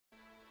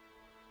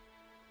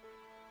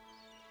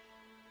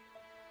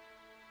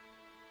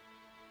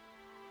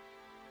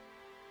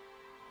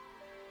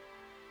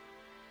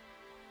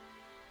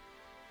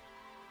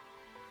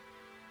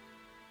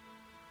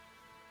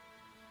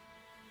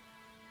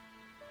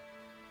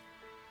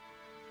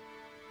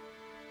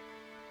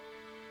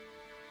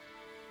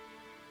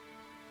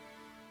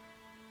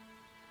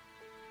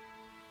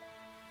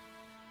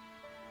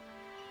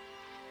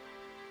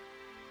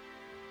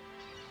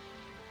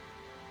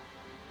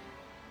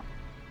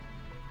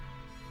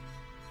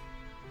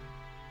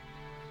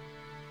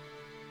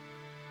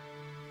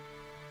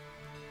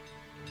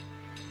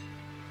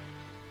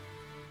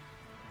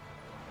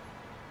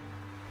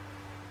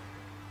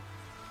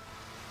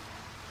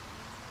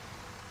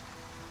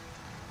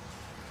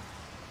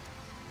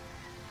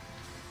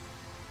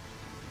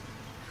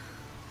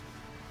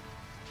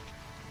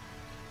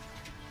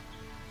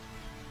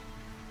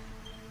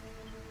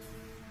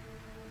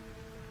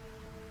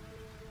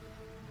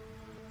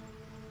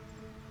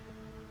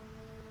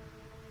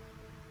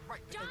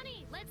right.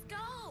 Johnny, let's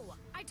go.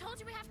 I told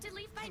you we have to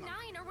leave by 9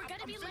 or we're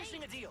gonna be late. I'm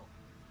finishing a deal.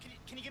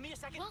 Can you give me a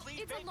second, well, please,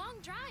 it's babe? a long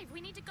drive.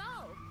 We need to go.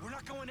 We're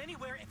not going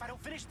anywhere if I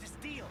don't finish this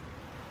deal.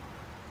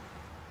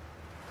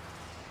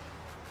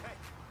 Hey.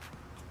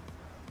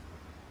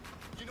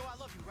 You know I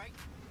love you, right?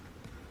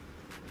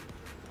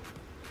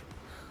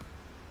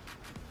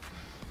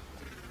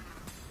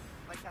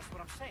 Like, that's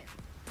what I'm saying.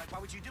 Like, why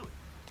would you do it?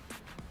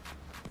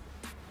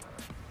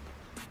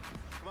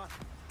 Come on,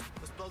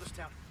 let's blow this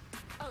town.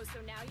 Oh, so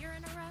now you're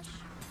in a rush?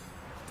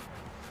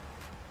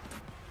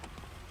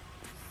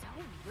 So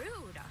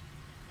rude.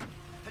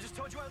 I just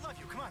told you I love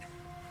you, come on.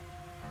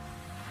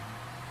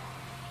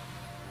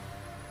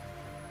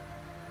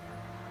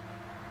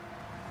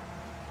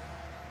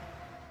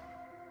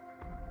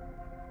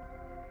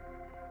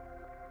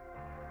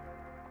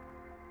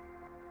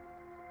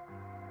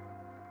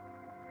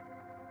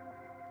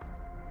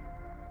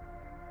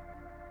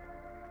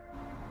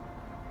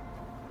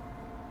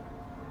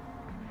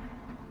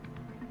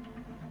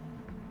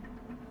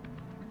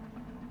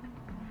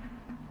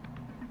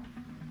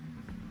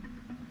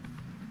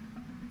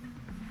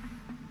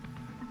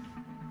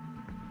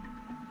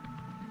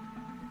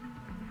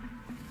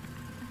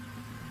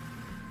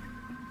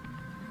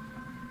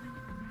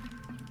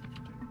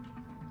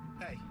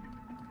 Hey,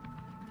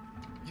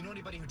 you know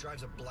anybody who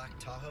drives a black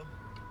Tahoe?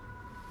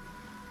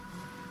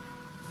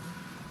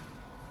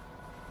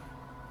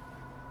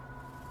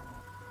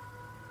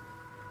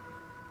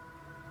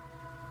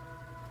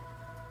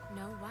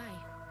 No, why?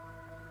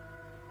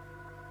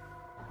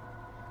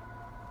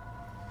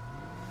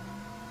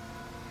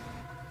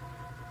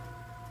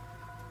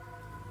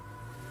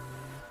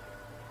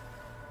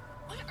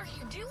 What are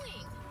you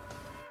doing?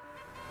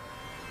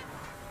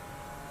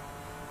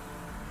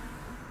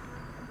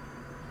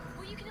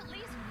 Well, you can at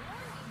least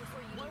warn me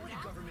before you Why do would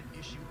that. a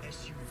government-issue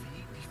SUV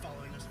be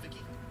following us,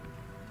 Vicky?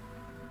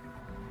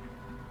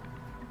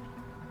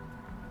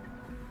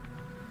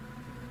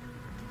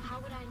 How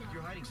would I know?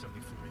 You're hiding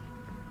something from me.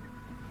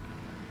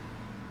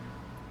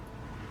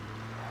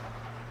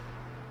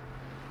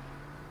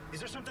 Is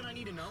there something I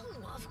need to know?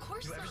 No, of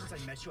course You know, not. ever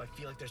since I met you, I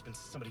feel like there's been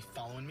somebody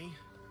following me.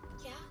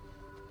 Yeah?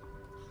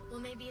 Well,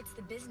 maybe it's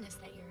the business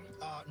that you're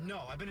in.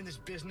 No, I've been in this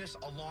business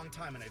a long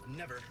time, and I've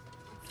never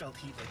felt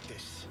heat like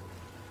this.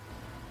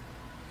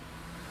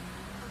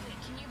 Okay,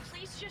 can you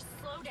please just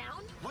slow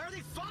down? Why are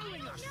they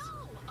following us?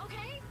 No,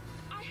 okay?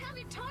 I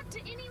haven't talked to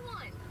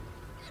anyone.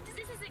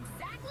 This is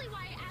exactly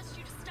why I asked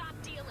you to stop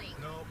dealing.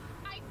 No,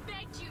 I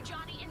begged you,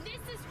 Johnny, and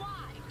this is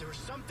why. there was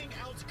something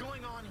else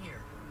going on here.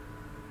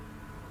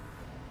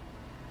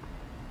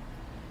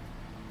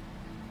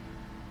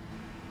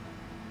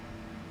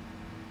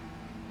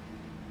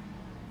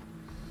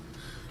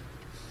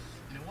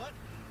 You know what?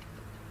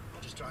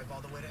 I'll just drive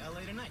all the way to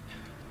LA tonight.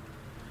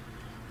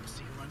 We'll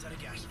see who runs out of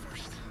gas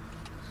first.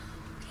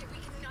 Okay, we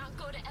cannot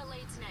go to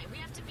LA tonight. We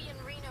have to be in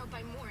Reno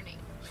by morning.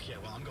 Yeah,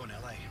 well, I'm going to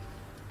LA.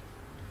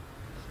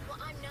 Well,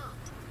 I'm not.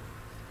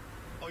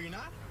 Oh, you're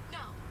not? No.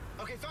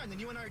 Okay, fine, then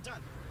you and I are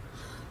done.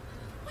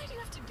 Why do you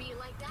have to be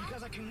like that?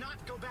 Because I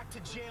cannot go back to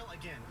jail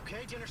again,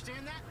 okay? Do you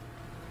understand that?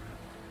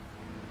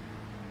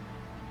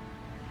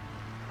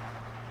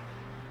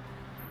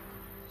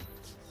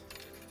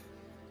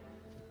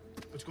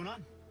 What's going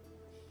on?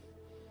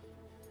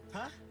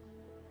 Huh?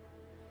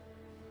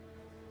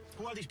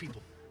 Who are these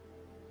people?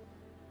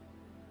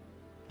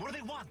 What do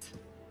they want?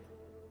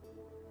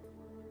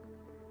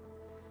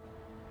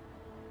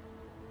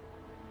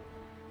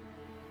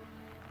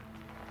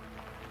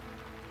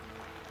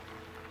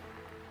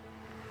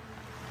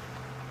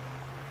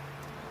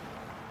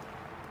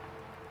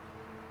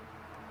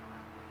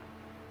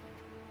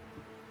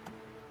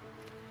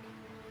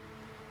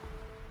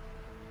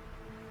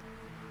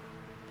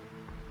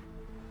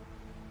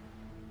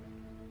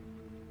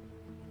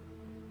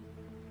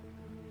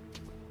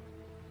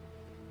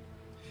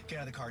 Get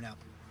out of the car now.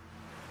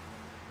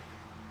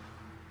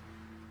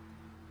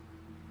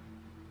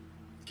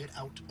 Get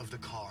out of the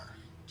car.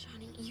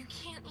 Johnny, you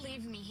can't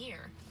leave me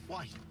here.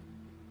 Why?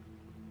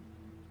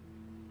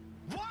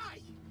 Why?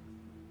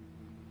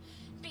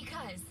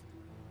 Because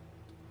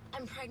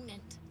I'm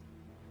pregnant.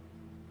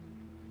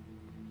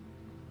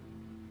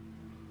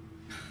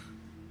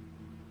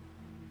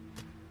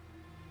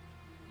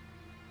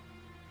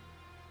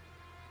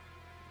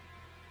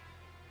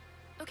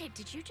 Okay,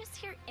 did you just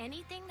hear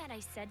anything that I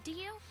said to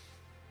you?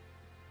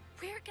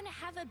 We're gonna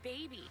have a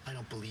baby. I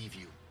don't believe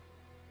you.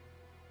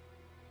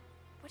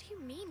 What do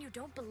you mean you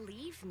don't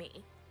believe me?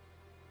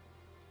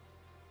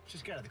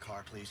 Just get out of the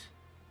car, please.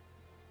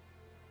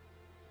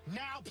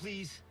 Now,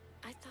 please!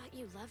 I thought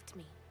you loved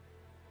me.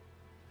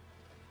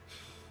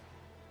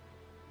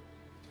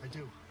 I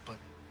do, but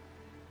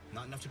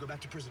not enough to go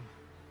back to prison.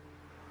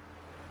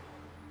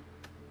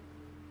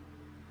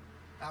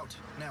 Out,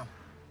 now.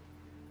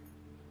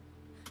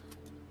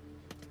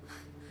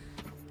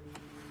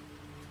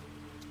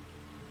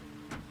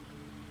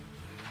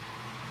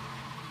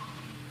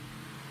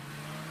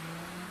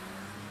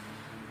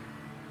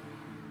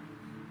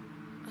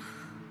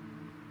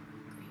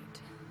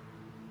 Great.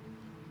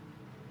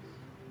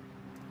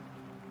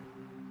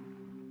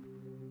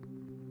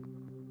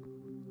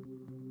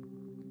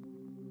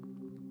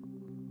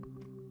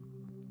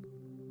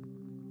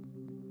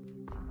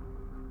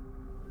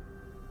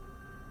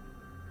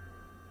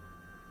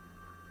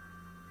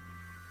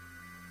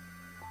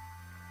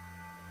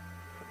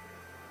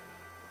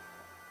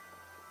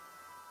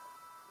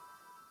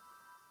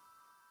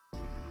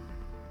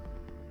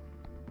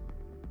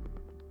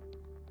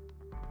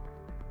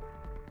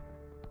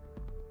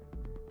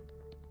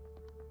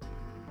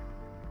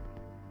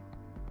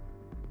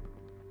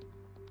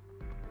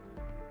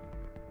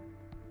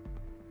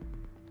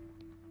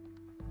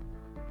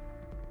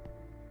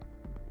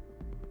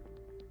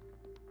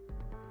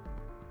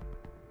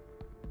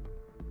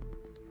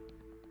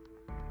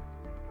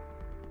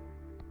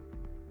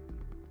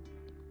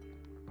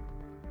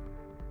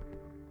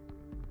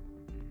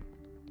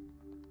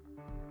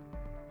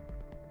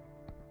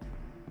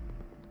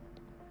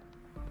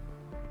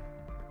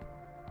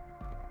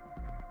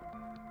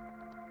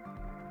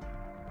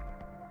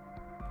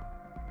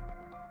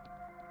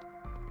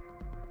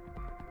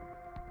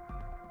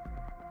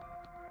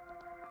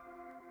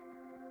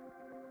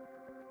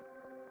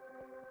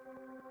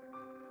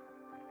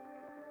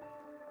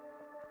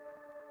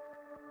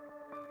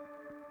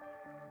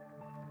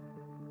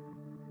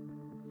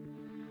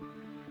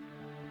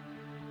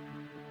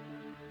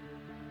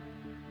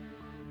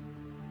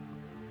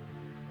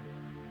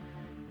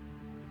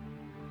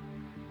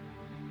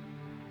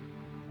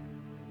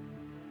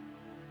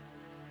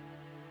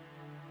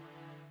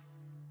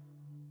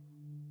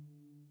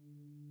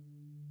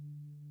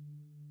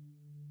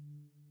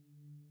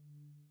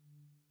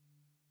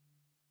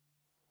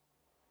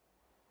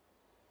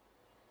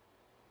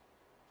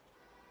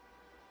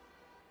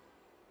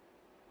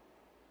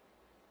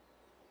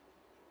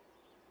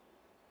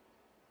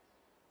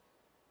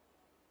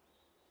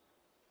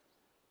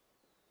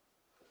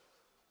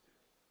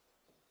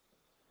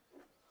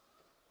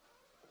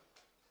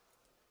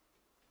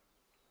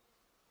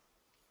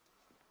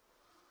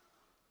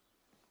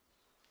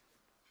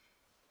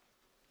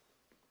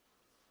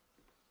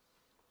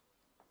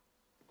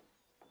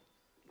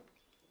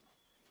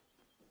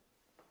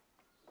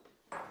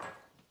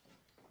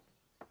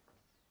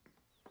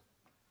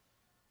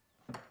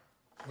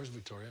 Where's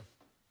Victoria?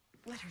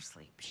 Let her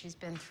sleep. She's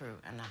been through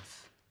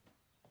enough.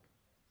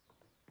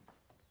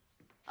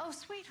 Oh,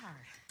 sweetheart.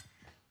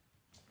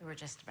 We were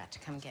just about to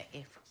come get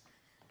you.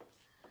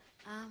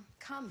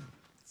 Come,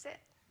 sit.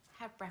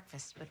 Have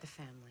breakfast with the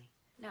family.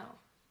 No,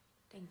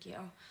 thank you.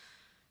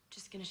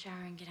 Just gonna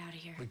shower and get out of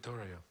here.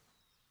 Victoria.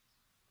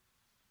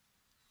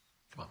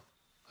 Come on,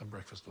 have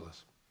breakfast with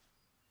us.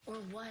 Or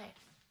what?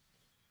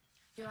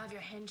 You'll have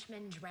your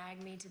henchmen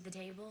drag me to the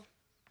table?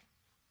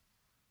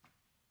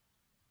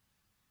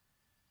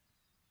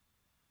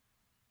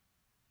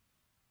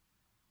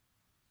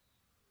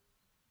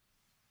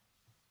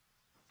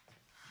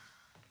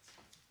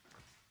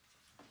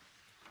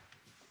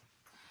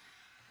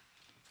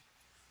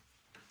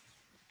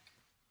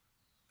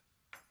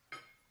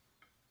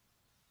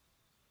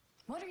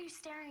 What are you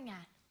staring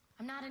at?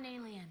 I'm not an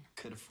alien.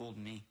 Could have fooled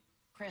me.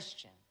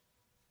 Christian.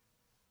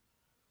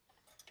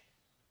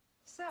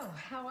 So,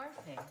 how are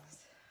things?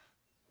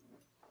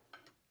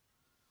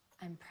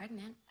 I'm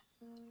pregnant.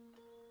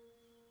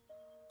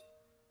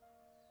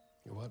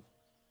 You what?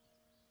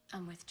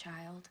 I'm with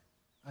child.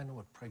 I know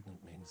what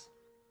pregnant means.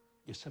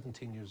 You're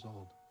 17 years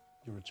old.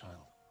 You're a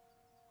child.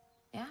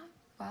 Yeah,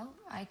 well,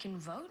 I can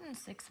vote in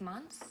 6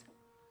 months.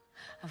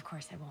 Of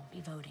course, I won't be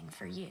voting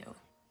for you.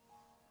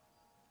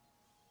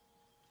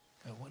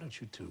 Why don't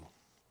you two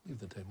leave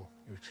the table?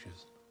 You're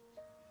excused.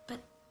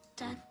 But,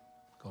 Dad...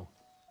 Go.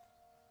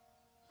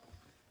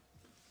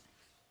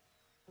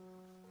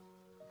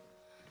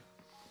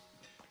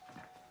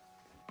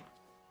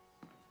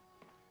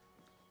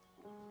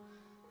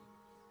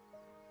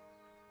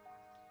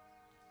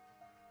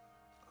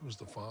 Who's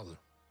the father?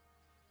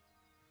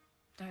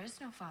 There is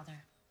no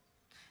father.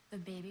 The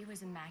baby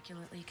was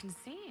immaculately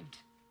conceived.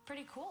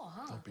 Pretty cool,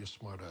 huh? Don't be a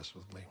smartass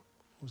with me.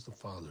 Who's the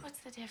father? What's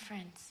the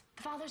difference?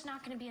 The father's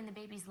not going to be in the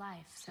baby's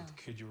life, so... The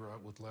kid you were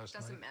out with last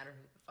night? Doesn't matter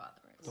who the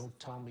father is. Don't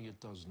tell me it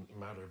doesn't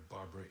matter,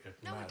 Barbara. It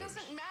No, matters. it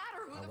doesn't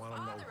matter who I the wanna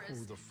father know is.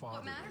 who the father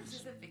What matters is.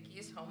 is that Vicky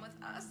is home with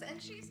us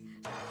and she's...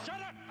 Shut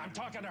up! I'm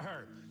talking to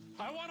her.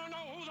 I want to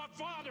know who the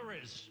father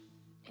is.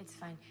 It's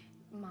fine.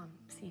 Mom,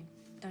 see,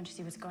 don't you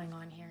see what's going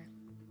on here?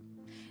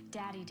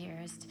 Daddy,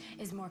 dearest,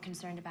 is more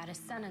concerned about his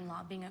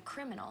son-in-law being a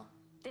criminal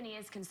than he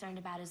is concerned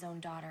about his own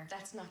daughter.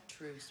 That's not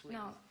true, sweetie.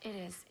 No, it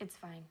is. It's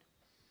fine.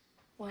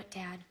 What,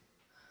 Dad?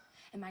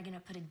 Am I gonna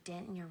put a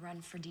dent in your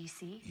run for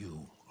D.C.?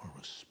 You are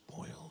a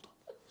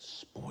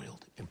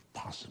spoiled,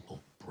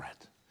 impossible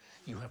brat.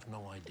 You have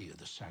no idea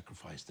the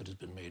sacrifice that has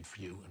been made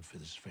for you and for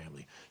this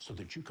family so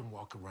that you can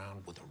walk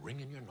around with a ring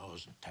in your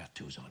nose and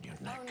tattoos on your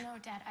neck. Oh, no,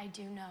 Dad, I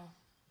do know.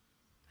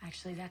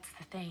 Actually, that's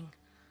the thing.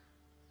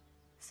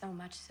 So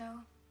much so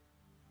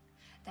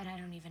that I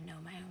don't even know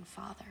my own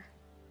father.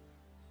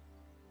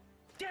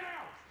 Get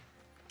out!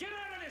 Get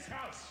out of this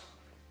house!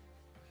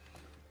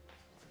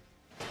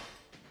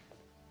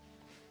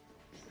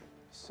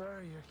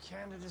 Sir, your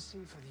candidacy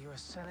for the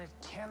U.S. Senate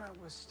cannot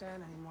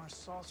withstand any more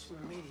assaults from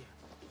the media.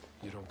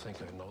 You don't think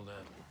I know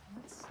that?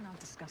 Let's not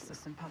discuss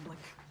this in public.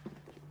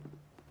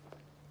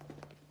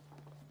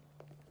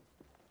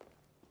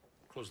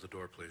 Close the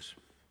door, please.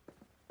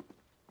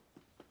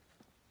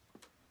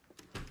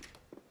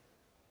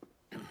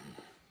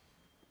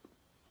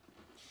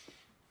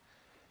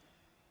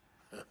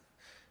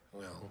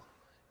 Well,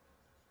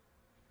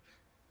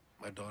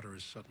 my daughter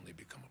has suddenly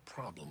become a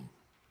problem.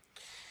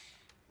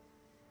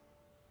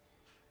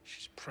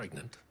 She's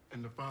pregnant.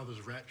 And the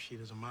father's rap sheet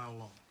is a mile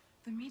long.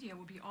 The media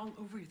will be all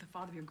over you if the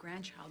father of your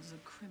grandchild is a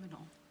criminal.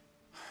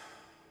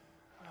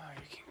 Oh,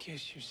 you can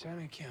kiss your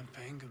Senate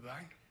campaign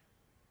goodbye.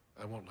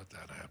 I won't let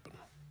that happen.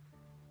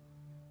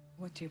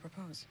 What do you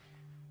propose?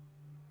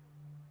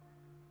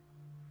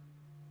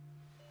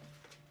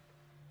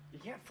 You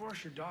can't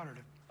force your daughter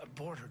to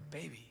abort her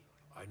baby.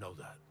 I know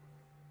that.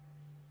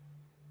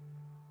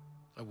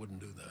 I wouldn't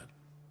do that.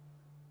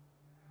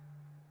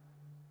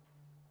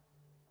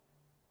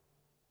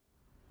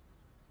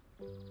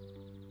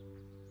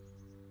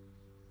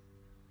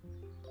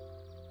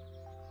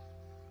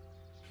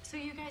 So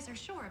you guys are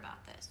sure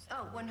about this?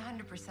 Oh,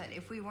 100%.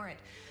 If we weren't,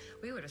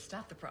 we would have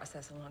stopped the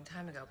process a long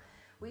time ago.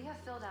 We have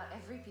filled out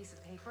every piece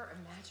of paper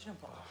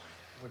imaginable.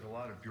 Like a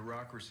lot of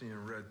bureaucracy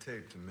and red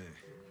tape to me.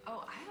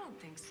 Oh, I don't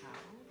think so.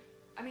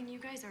 I mean, you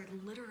guys are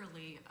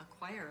literally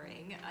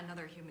acquiring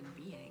another human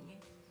being.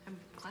 I'm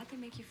glad they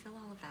make you fill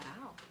all of that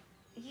out.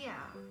 Yeah.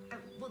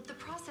 Well, the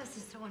process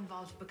is so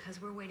involved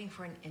because we're waiting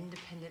for an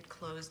independent,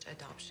 closed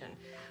adoption.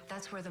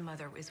 That's where the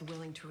mother is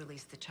willing to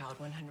release the child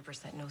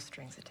 100%, no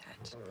strings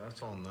attached. Oh,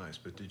 that's all nice,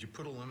 but did you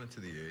put a limit to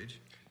the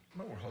age?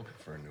 Well, we're hoping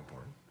for a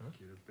newborn. Huh?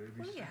 Get a baby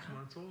Well, 6 yeah.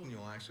 months old and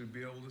you'll actually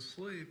be able to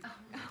sleep. Oh,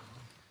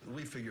 no.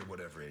 We figure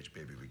whatever age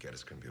baby we get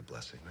is going to be a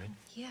blessing, right?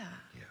 Yeah.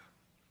 Yeah.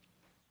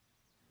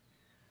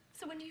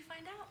 So when do you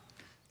find out?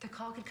 The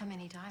call could come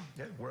anytime.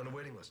 Yeah, we're on the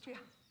waiting list. Yeah.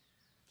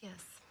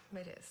 Yes,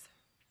 it is.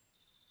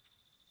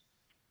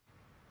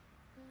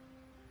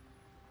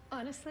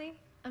 Honestly,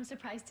 I'm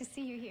surprised to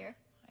see you here.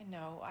 I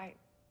know.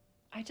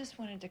 I just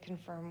wanted to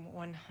confirm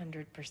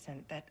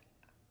 100% that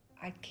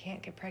I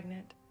can't get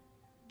pregnant.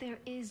 There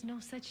is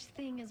no such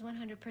thing as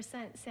 100%,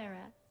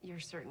 Sarah. You're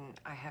certain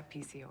I have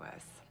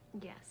PCOS?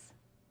 Yes.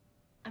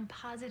 I'm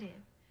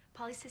positive.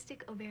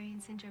 Polycystic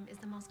ovarian syndrome is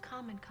the most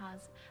common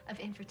cause of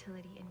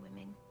infertility in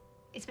women.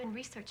 It's been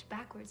researched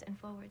backwards and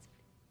forwards.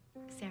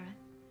 Sarah,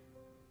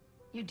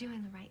 you're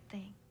doing the right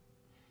thing.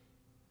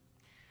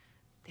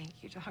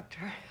 Thank you,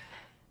 doctor.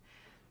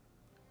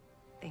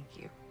 Thank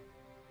you.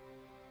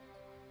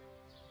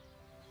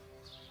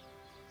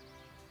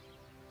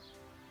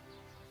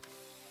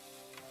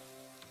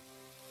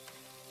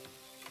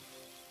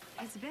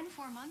 It's been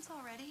 4 months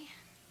already.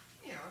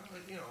 Yeah,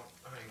 but, you know,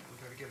 I mean, we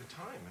gotta give it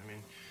time. I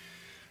mean,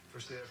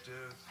 first they have to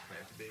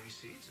plant the baby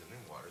seeds and then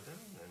water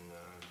them, and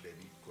the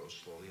baby grows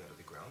slowly out of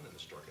the ground, and the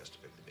stork has to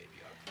pick the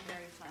baby up.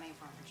 Very funny,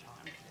 Farmer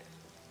John.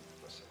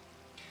 Listen,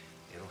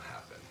 it'll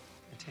happen.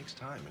 It takes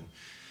time, and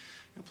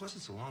plus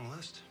it's a long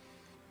list.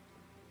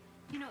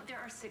 You know, there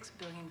are 6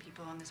 billion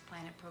people on this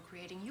planet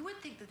procreating. You would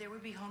think that there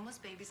would be homeless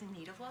babies in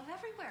need of love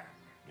everywhere.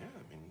 Yeah,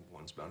 I mean,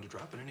 one's bound to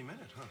drop at any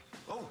minute, huh?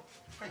 Oh,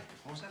 hey,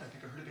 what was that? I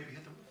think I heard a baby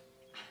hit the roof.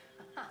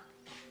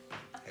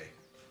 Hey,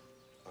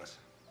 listen,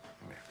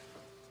 come here.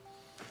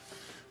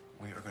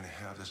 We are going to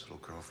have this little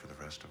girl for the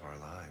rest of our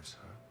lives,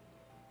 huh?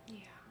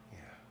 Yeah. Yeah,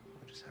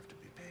 we just have to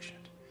be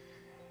patient.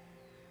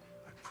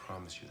 I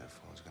promise you that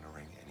phone's going to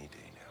ring any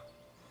day now.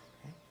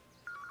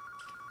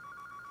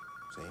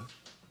 Okay?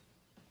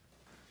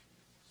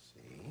 See?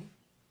 See?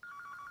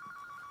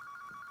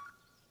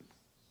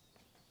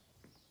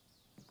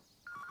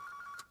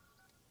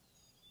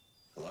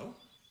 Hello?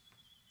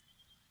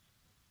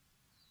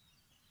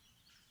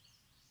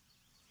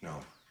 No.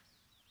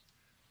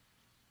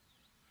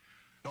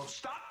 No,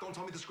 stop! Don't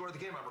tell me the score of the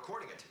game. I'm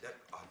recording it.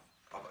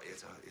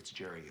 It's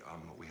Jerry.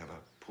 We have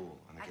a pool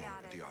on the game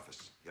at the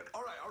office. Yeah.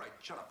 All right.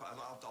 Shut up.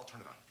 I'll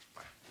turn it on.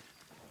 Bye.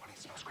 Oh, honey,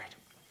 it smells great.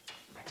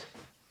 Thanks.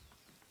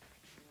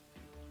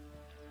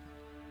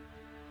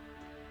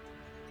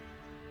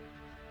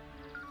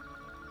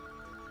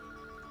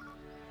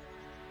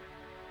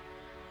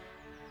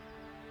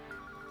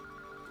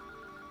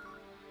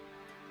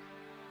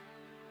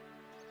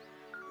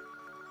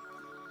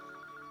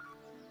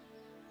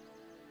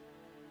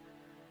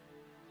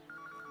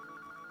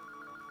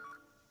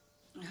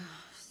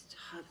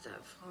 Stop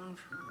that phone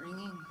from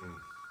ringing.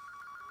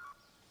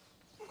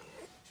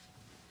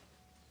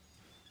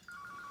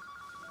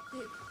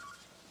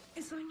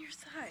 It's on your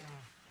side.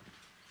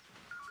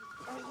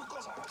 Oh, look, I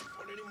don't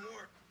want it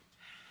anymore.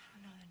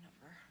 Another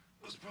number.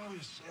 It's probably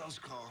a sales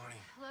call, honey.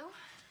 Hello?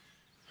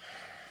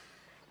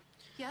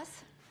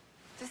 Yes?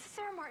 This is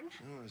Sarah Martin.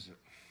 Who is it?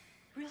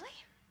 Really?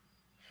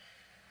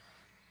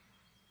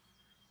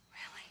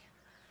 Really?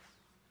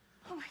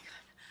 Oh my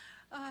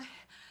God.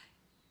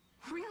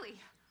 Really?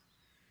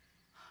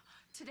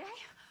 Today?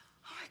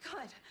 Oh my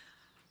God.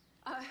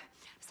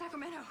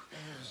 Sacramento.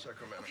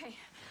 Sacramento. Okay.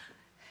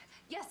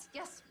 Yes.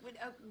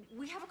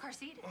 We have a car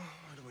seat. Oh,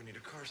 why do we need a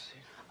car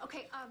seat?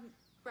 Okay,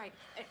 right,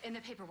 in the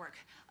paperwork.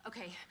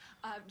 Okay,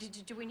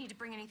 do we need to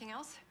bring anything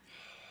else?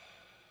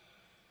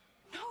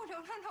 No,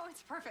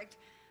 it's perfect.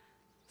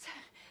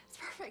 It's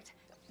perfect.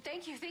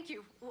 Thank you.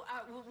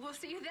 We'll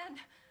see you then.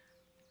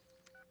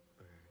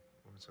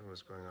 Okay,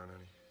 what's going on,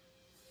 honey?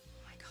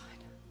 Oh my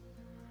God.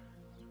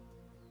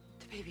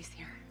 The baby's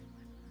here.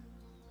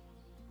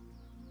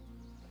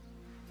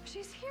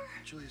 She's here.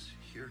 Julia's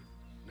here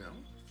now?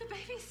 The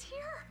baby's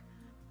here.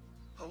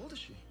 How old is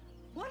she?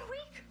 1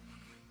 week.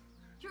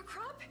 Your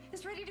crop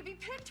is ready to be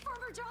picked,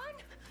 Farmer John.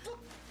 Look,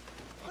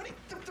 honey,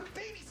 the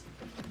baby's...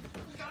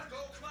 We gotta go,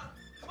 come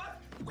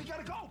on. We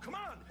gotta go, come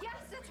on. Yes,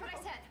 that's what I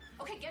said.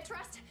 Okay, get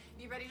dressed.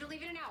 Be ready to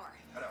leave in an hour.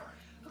 An hour.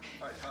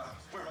 Okay. All right,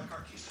 where are my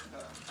car keys?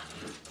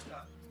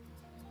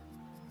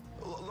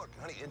 Look,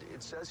 honey,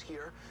 it says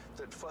here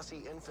that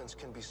fussy infants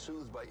can be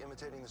soothed by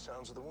imitating the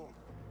sounds of the womb.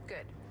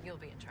 Good. You'll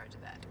be in charge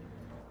of that.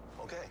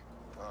 Okay.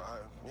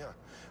 Yeah.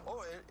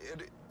 Oh,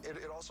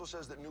 it also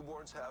says that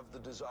newborns have the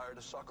desire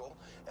to suckle,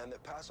 and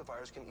that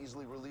pacifiers can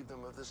easily relieve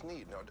them of this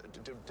need. Now,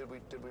 did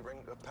we bring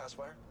a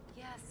pacifier?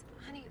 Yes,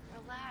 honey,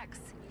 relax.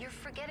 You're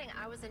forgetting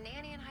I was a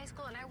nanny in high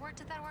school and I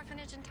worked at that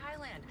orphanage in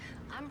Thailand.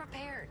 I'm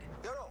prepared.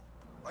 Yeah, no.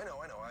 I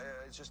know.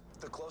 It's just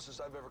the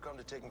closest I've ever come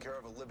to taking care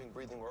of a living,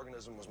 breathing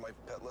organism was my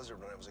pet lizard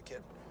when I was a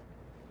kid.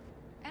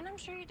 And I'm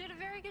sure you did a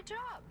very good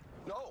job.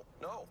 No,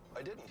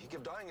 I didn't. He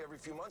kept dying every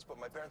few months, but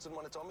my parents didn't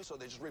want to tell me, so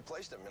they just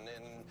replaced him.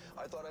 And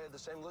I thought I had the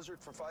same lizard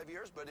for 5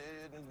 years, but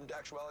in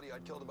actuality,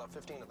 I'd killed about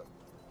 15 of them.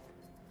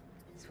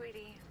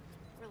 Sweetie,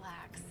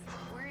 relax.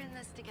 We're in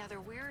this together.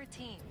 We're a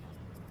team.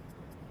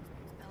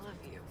 I love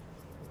you.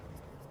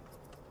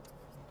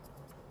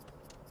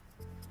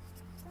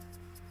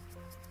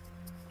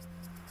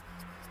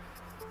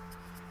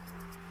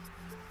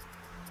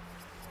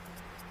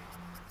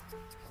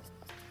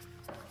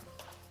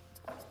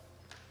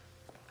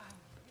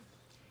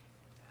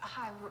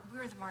 Hi,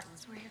 we're the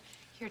Martins. We're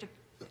here to...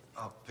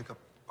 I'll pick up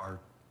our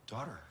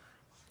daughter.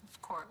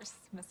 Of course,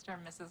 Mr.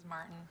 and Mrs.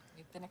 Martin.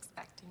 We've been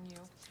expecting you.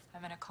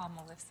 I'm gonna call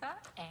Melissa,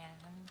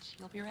 and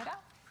she'll be right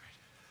out.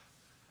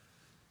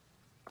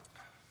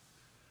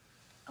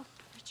 Oh,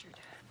 Richard,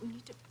 we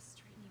need to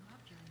straighten you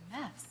up. You're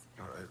mess.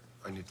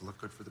 I need to look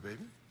good for the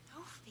baby?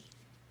 No, the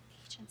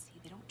agency,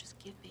 they don't just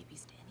give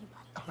babies to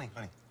anybody.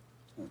 Honey,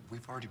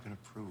 we've already been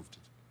approved.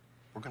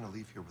 We're gonna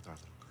leave here with our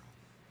little girl.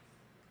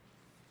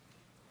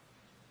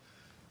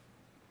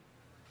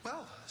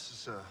 Well, this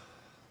is a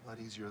lot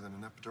easier than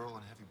an epidural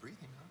and heavy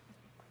breathing, huh?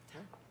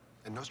 Yeah.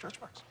 And no stretch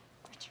marks.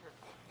 Richard.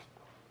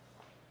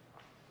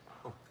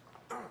 Oh.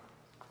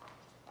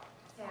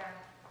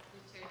 Sarah,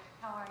 Richard,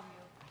 how are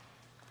you?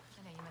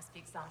 I know you must be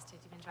exhausted.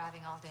 You've been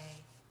driving all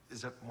day.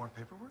 Is that more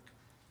paperwork?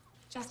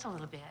 Just a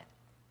little bit.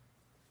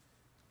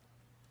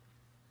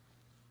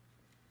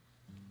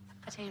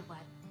 I'll tell you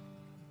what.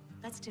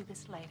 Let's do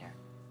this later.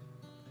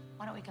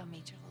 Why don't we go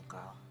meet your little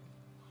girl?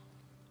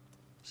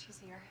 She's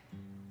here.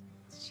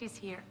 She's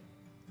here.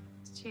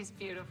 She's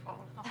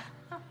beautiful.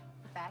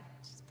 In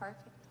fact, she's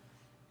perfect.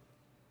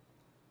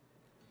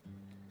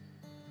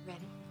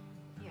 Ready?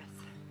 Yes.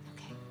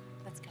 Okay,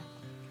 let's go.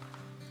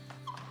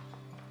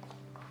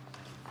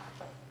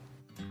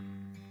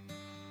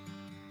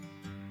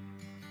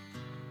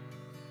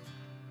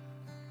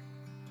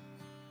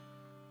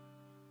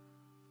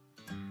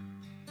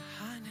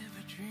 I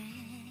never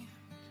dreamed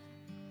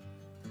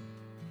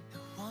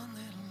that one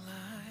little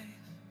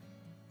life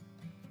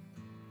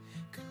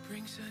could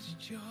bring such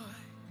joy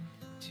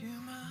to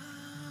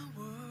my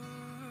world.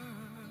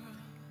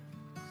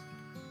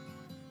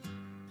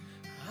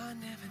 I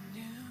never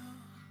knew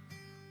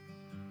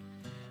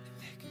that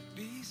there could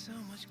be so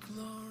much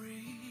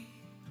glory.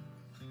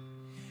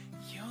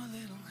 Your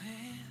little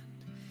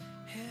hand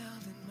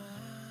held in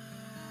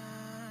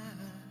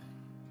mine,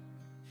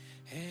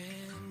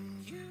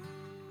 and you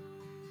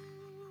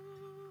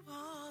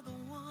are the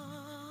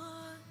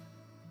one,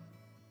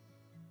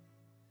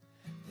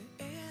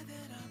 the air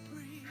that I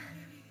breathe.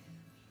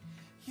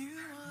 You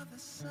are the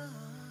sun,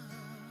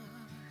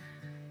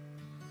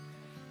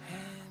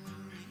 and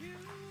you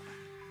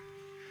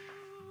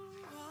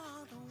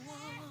are the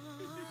one.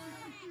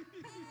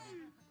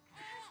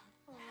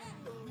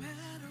 No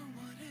matter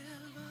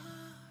whatever,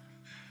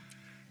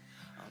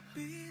 I'll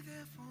be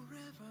there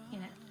forever. You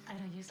know, I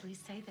don't usually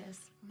say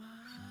this,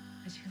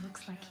 but she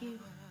looks like you.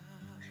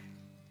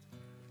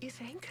 You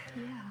think?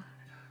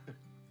 Yeah.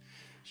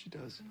 She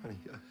does, honey.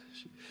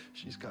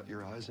 She's got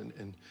your eyes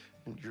and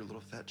your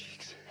little fat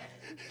cheeks.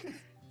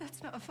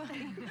 That's not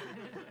funny.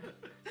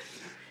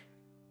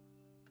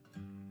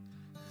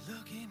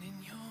 Looking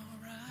in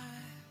your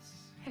eyes.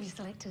 Have you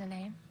selected a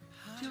name?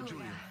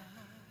 Julia.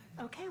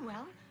 Okay,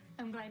 well,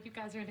 I'm glad you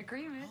guys are in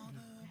agreement.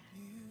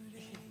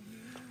 Give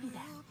me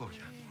that. Oh, yeah.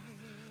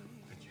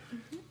 Thank you.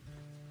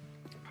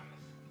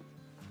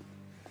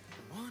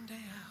 One day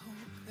I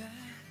hope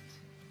that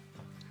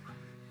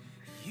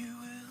you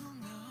will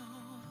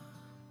know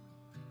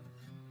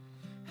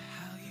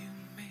how you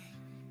make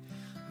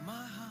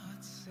my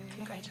heart sing.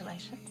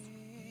 Congratulations.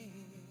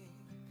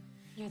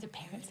 You're the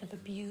parents of a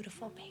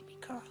beautiful baby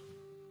girl.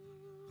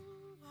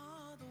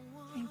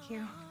 Thank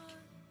you.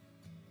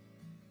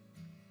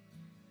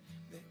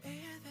 The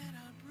air that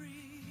I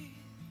breathe,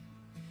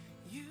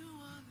 you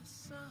are the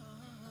sun.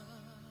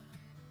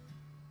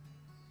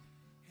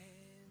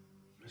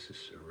 This is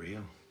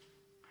surreal.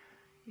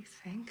 You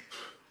think?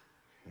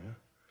 Yeah.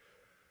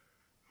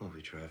 Well,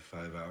 we drive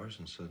 5 hours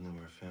and suddenly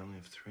we're a family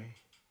of 3.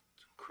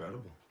 It's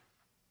incredible.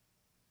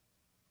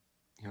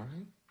 You all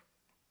right?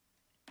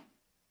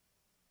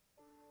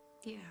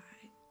 Yeah.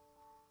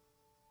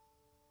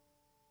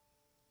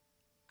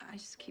 I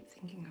just keep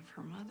thinking of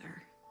her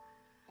mother.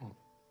 Well,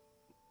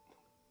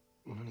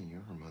 honey,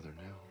 you're her mother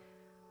now.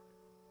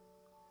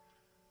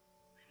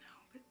 I know,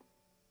 but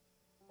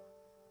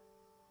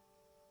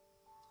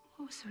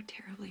what was so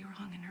terribly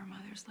wrong in her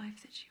mother's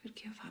life that she would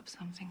give up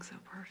something so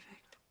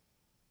perfect?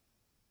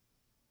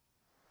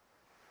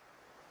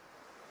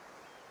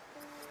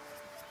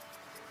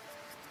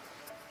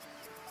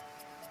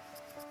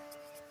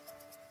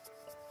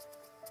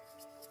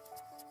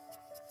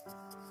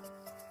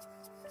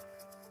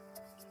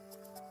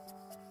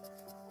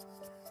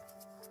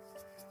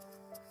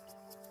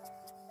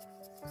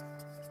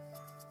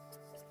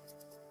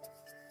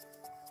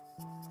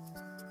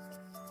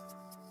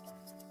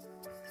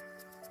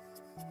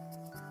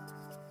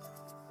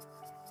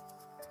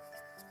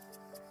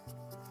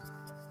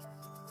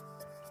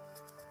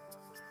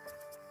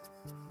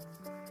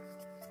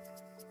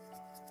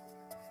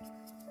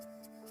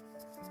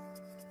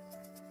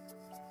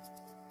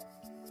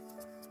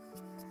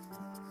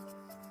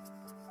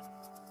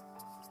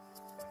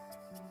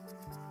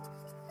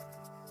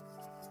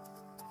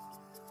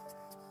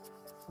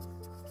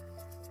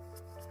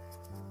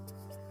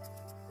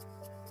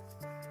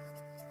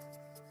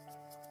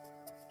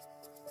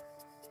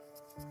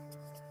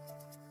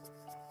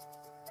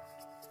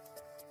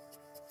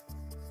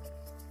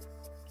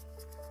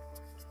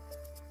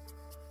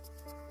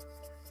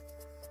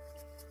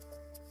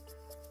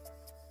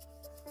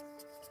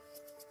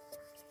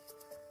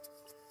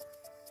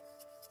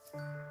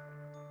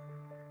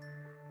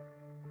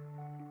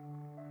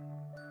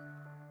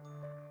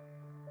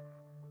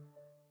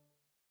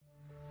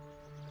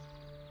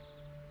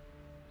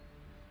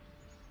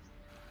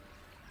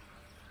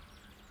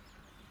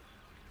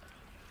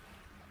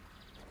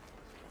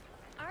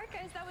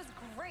 Guys, that was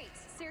great.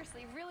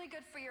 Seriously, really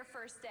good for your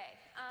first day.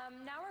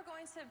 Now we're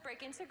going to break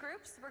into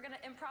groups. We're going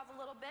to improv a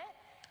little bit.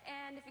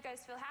 And if you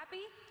guys feel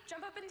happy,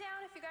 jump up and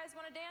down. If you guys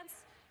want to dance,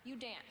 you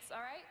dance,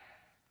 all right?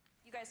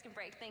 You guys can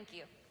break. Thank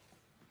you.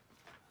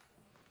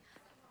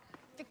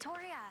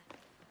 Victoria.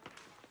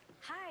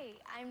 Hi,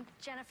 I'm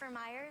Jennifer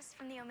Myers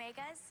from the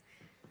Omegas.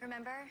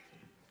 Remember?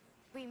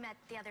 We met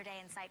the other day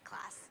in psych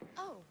class.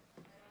 Oh.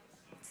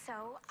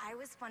 So I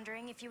was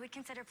wondering if you would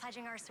consider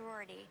pledging our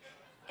sorority.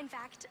 In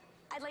fact,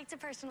 I'd like to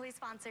personally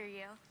sponsor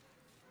you.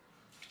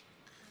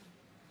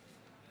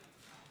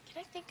 Can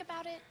I think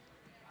about it?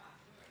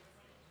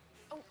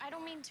 Oh, I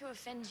don't mean to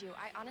offend you.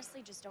 I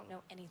honestly just don't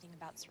know anything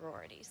about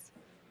sororities.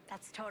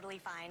 That's totally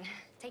fine.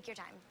 Take your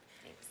time.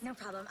 Thanks. No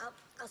problem.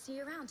 I'll see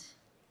you around.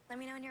 Let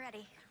me know when you're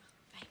ready.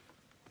 Bye.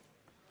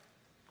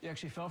 You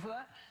actually fell for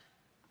that?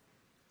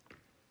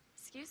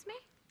 Excuse me?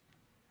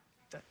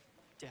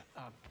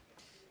 Yeah,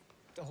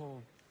 the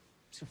whole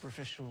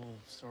superficial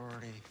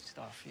sorority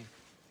stuff,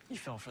 you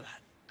fell for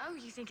that. Oh,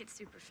 you think it's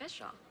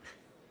superficial?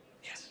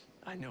 Yes,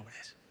 I know it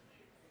is.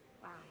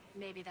 Wow,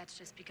 maybe that's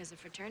just because a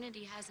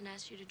fraternity hasn't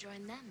asked you to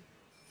join them.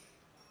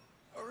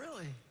 Oh,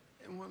 really?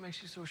 And what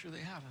makes you so sure they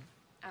haven't?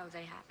 Oh,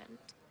 they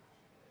haven't?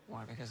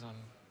 Why, because I'm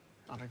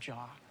not a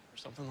jock or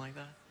something like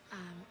that?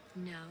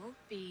 No,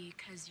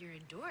 because you're a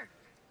dork.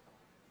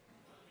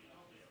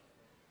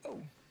 Oh.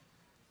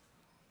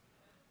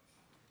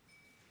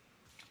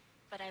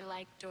 But I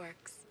like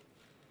dorks.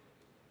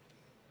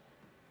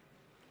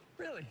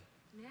 Really?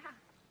 Yeah.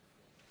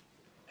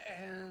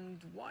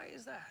 And why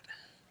is that?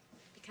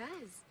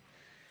 Because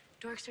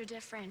dorks are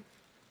different.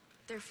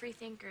 They're free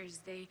thinkers.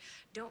 They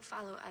don't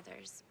follow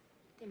others.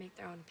 They make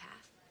their own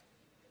path.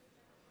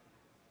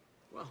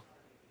 Well,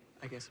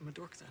 I guess I'm a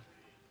dork then.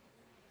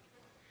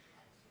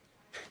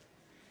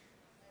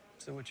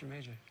 So what's your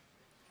major?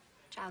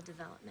 Child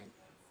development.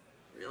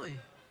 Really?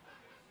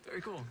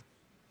 Very cool.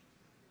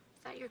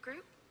 Is that your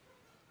group?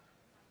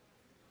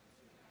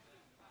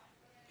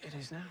 It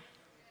is now.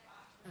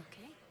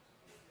 Okay.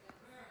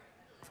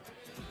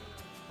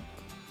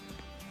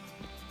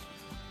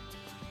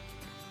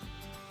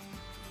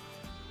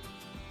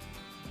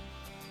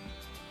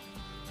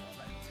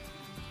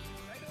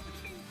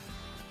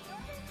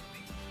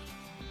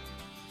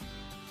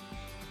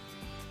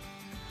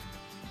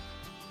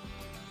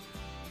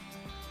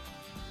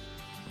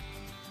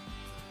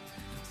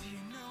 Do you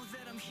know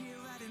that I'm here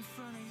right in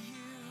front of you?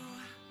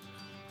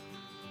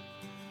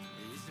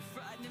 Is it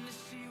frightening to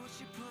see what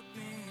you put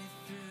me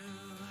through?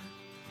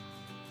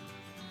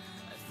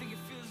 I think it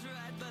feels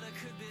right, but I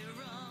could be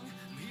wrong.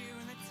 I'm here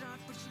in the dark,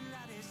 but your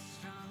light is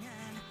strong,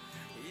 and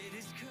it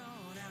is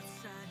cold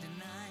outside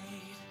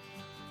tonight.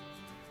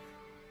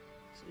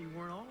 So you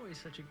weren't always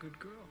such a good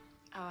girl.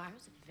 Oh, I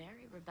was a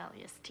very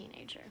rebellious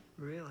teenager.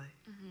 Really?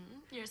 Mm-hmm.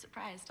 You're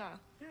surprised, huh?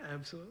 Yeah,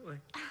 absolutely.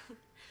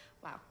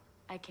 Wow.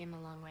 I came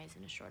a long ways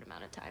in a short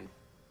amount of time.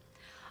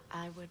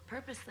 I would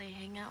purposely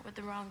hang out with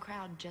the wrong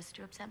crowd just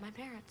to upset my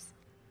parents.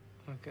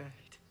 Okay.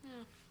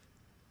 Yeah.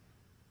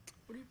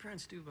 What do your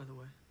parents do, by the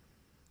way?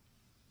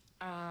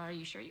 Are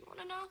you sure you want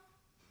to know?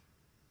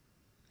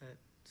 That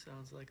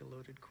sounds like a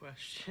loaded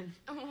question.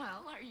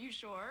 Well, are you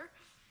sure?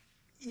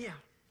 Yeah,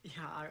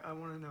 I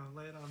want to know.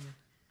 Lay it on me.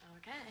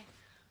 Okay.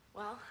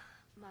 Well,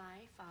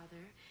 my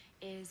father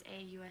is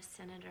a U.S.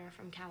 Senator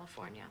from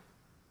California.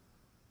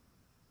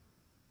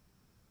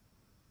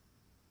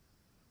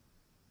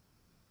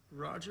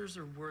 Rogers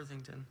or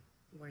Worthington?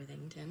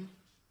 Worthington.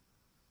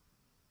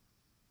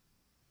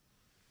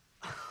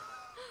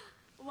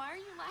 Why are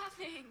you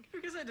laughing?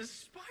 Because I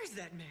despise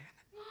that man.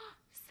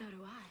 So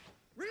do I.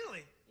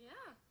 Really?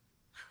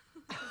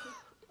 Yeah.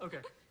 Okay.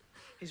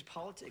 His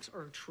politics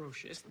are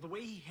atrocious. The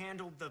way he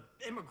handled the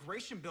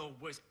immigration bill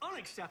was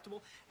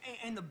unacceptable.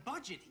 And the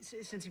budget,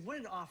 since he went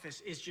into office,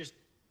 is just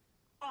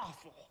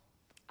awful.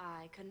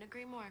 I couldn't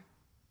agree more.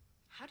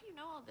 How do you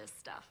know all this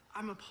stuff?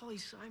 I'm a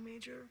poli-sci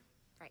major.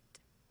 Right.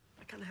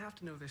 I kind of have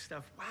to know this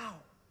stuff.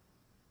 Wow.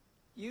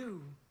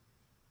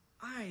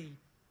 I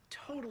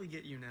totally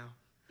get you now.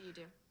 You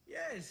do?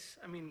 Yes.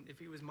 I mean, if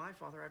he was my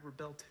father, I'd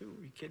rebel too.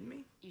 Are you kidding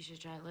me? You should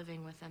try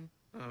living with him.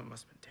 Oh, it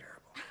must have been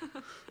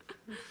terrible.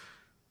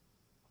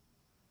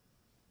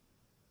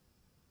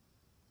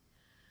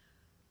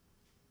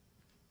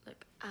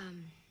 Look,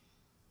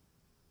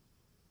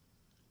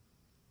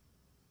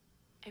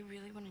 I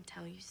really want to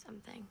tell you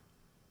something.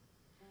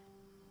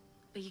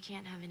 But you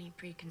can't have any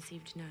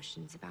preconceived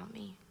notions about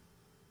me.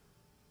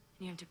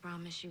 And you have to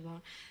promise you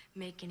won't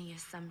make any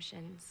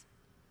assumptions.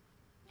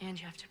 And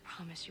you have to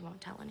promise you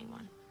won't tell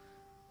anyone.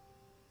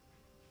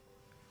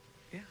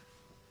 Yeah,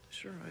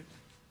 sure, I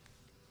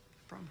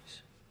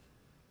promise.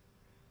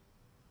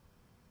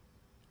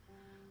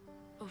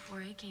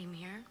 Before I came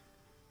here,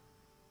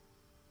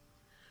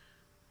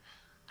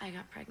 I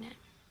got pregnant.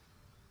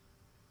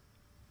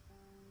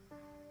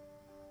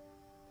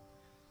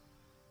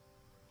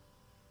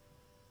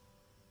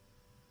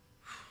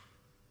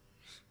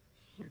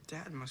 Your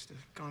dad must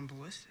have gone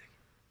ballistic.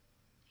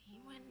 He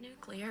went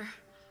nuclear.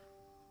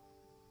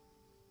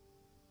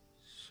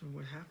 So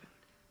what happened?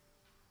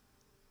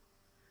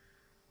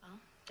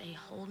 They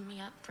holed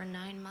me up for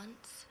 9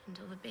 months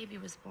until the baby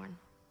was born.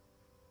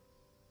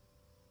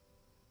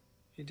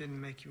 He didn't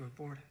make you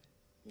abort it?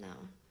 No.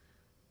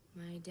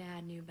 My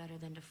dad knew better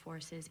than to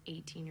force his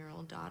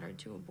 18-year-old daughter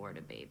to abort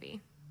a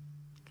baby.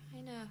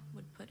 Kinda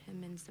would put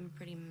him in some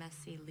pretty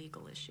messy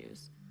legal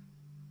issues.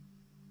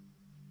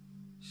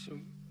 So,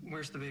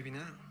 where's the baby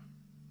now?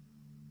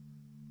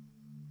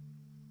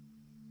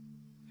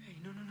 Hey,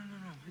 no.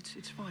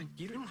 It's fine.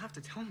 You don't have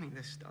to tell me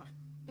this stuff.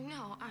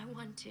 No, I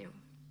want to.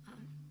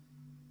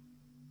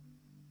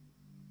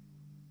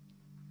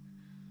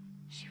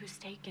 She was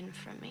taken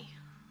from me.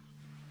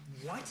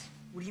 What?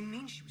 What do you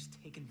mean she was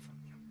taken from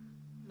you?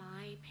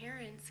 My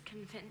parents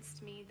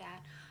convinced me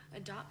that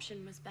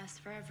adoption was best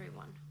for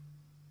everyone.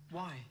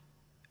 Why?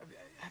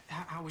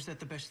 How was that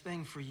the best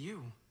thing for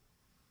you?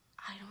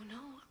 I don't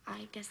know.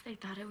 I guess they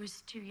thought I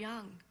was too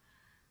young.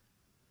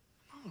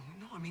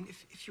 No, I mean,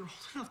 if you're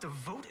old enough to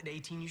vote at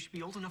 18, you should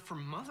be old enough for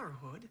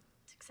motherhood.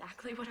 It's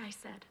exactly what I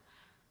said.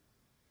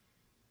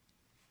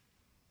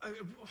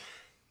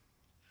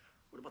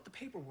 What about the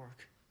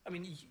paperwork? I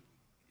mean,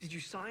 did you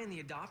sign the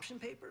adoption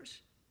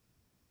papers?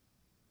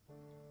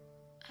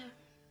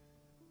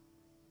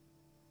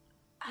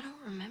 I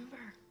don't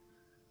remember.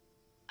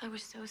 I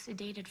was so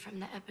sedated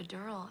from the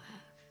epidural.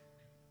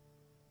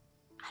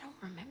 I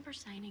don't remember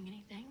signing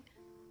anything.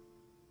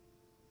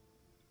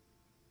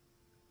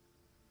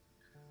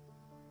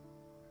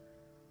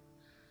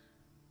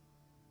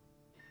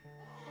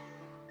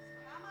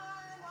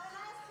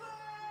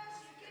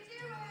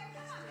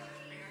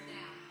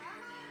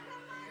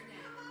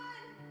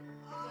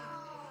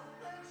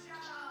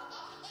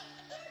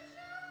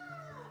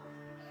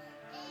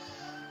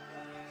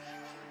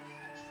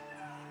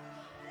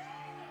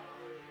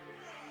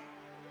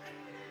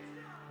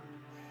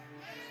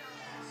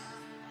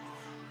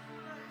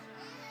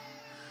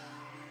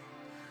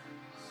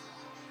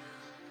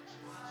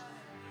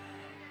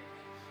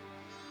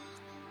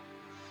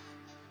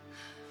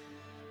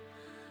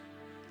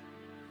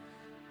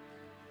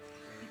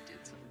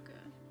 So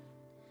good.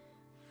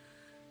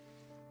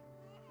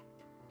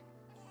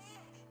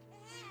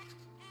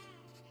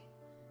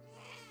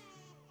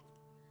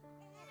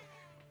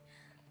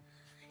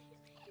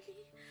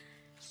 Baby,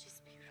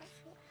 she's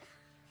beautiful.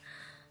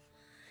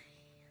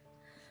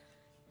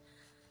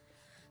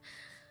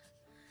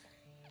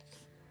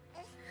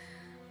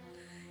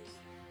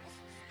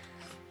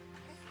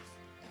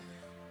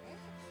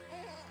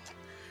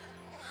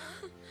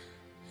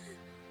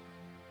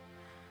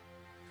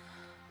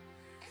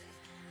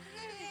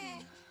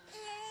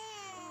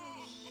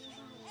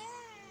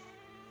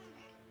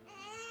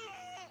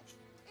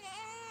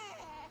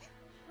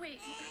 Wait.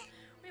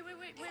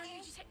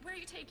 Where are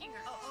you taking her?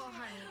 Oh,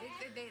 honey,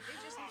 they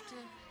just have to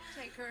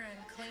take her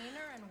and clean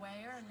her and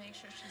weigh her and make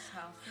sure she's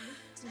healthy.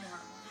 It's normal.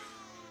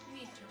 You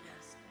need to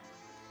rest.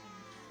 You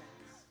need to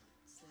rest.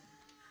 Sleep.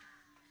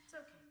 It's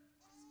okay.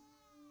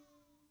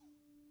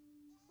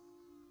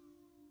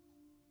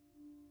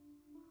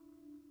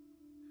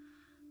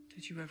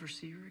 Did you ever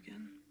see her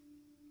again?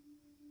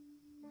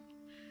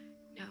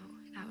 No,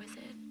 that was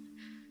it.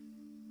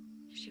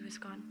 She was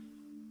gone.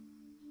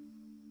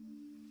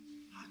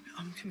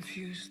 I'm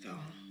confused,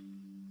 though.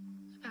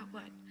 About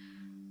what?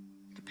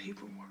 The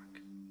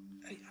paperwork.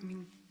 I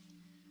mean,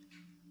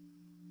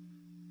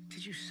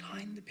 did you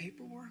sign the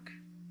paperwork?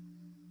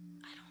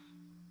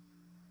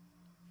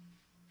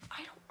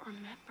 I don't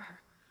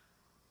remember.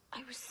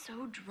 I was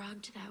so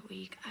drugged that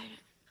week.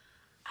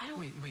 I don't...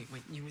 Wait.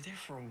 You were there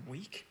for a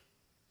week?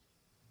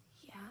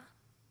 Yeah?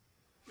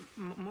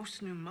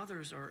 Most new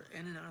mothers are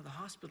in and out of the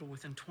hospital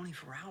within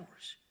 24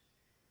 hours.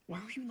 Why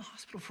were you in the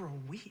hospital for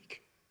a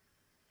week?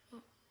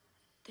 Well,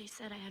 they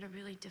said I had a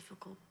really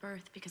difficult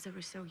birth because I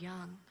was so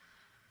young.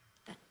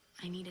 That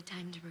I needed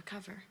time to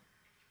recover.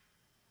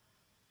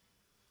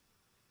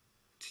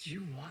 Did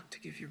you want to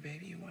give your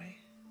baby away?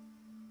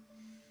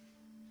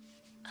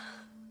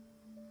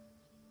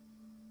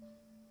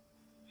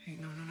 Hey,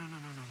 no.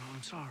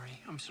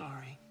 I'm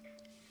sorry.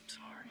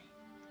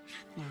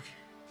 Look,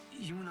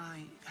 you and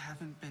I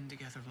haven't been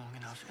together long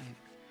enough, and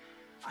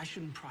I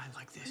shouldn't pry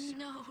like this.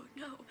 No.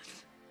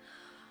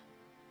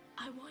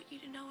 I want you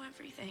to know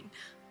everything.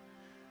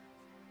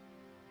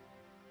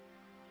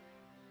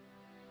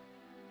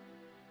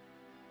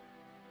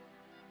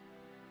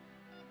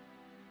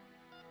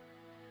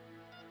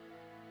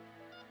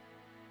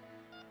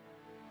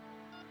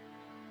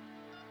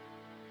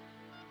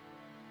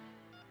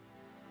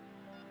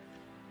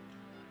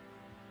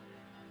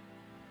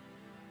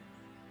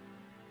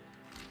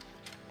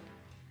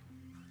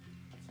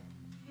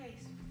 Hey,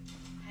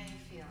 how you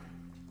feeling?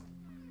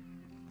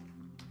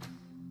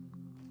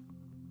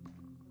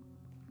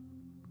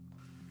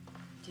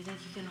 Do you think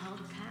you can hold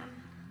a Pam?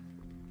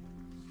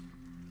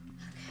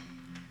 Okay,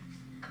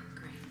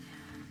 great.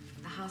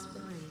 The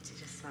hospital needs you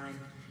to sign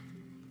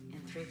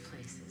in 3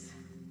 places.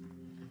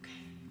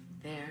 Okay,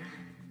 there,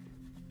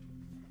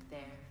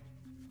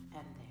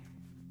 and there.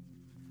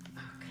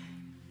 Okay,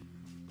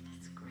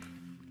 that's great.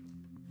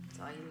 That's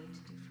all you need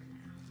to do for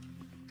now.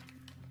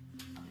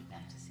 I'll be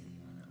back to see you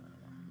in a little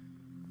while.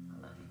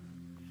 I love you.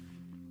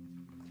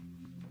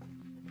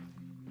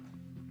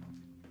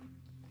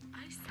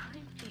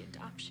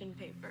 adoption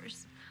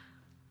papers.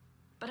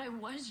 But I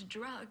was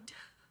drugged.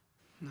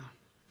 No,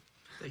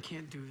 they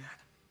can't do that.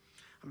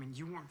 I mean,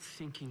 you weren't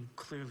thinking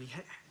clearly.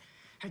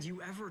 Had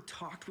you ever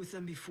talked with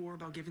them before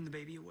about giving the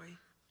baby away?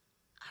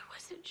 I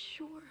wasn't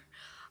sure.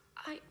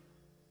 I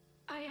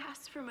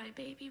asked for my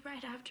baby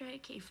right after I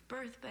gave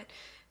birth, but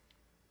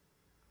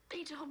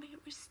they told me it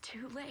was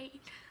too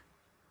late.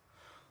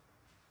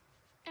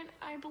 And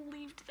I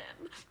believed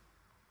them.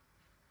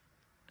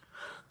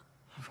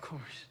 Of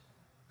course.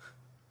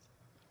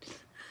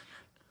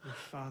 Your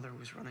father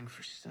was running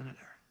for senator.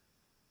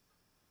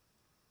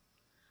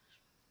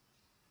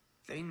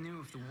 They knew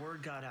if the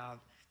word got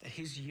out that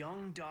his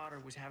young daughter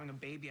was having a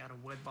baby out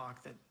of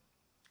wedlock, that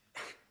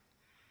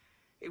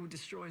it would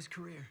destroy his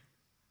career.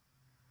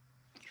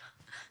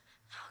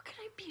 How could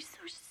I be so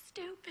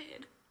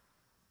stupid?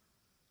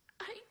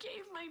 I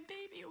gave my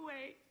baby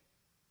away.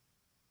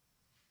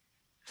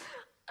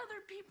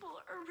 Other people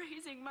are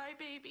raising my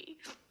baby.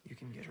 You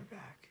can get her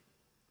back.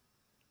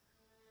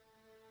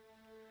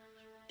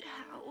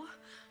 How?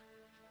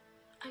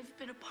 I've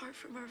been apart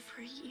from her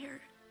for a year.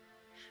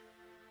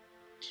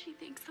 She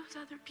thinks those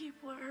other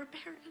people are her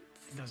parents.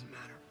 It doesn't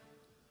matter.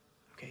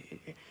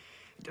 Okay,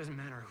 it doesn't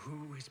matter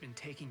who has been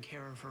taking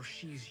care of her.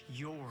 She's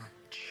your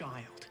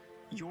child.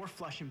 Your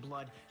flesh and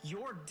blood.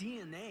 Your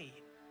DNA.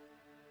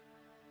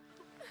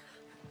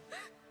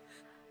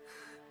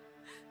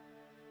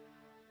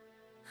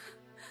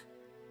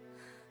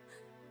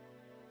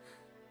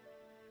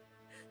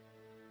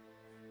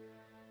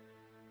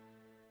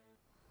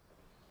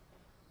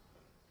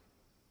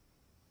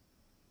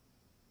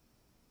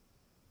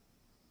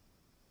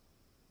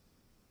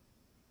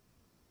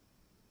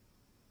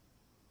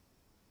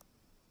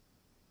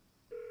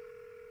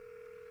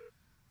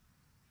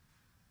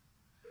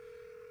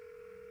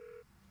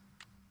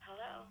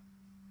 Hello?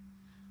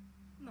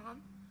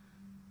 Mom?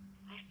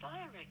 I thought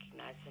I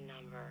recognized the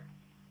number.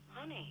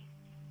 Honey,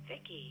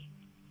 Vicky,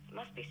 it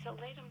must be so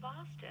late in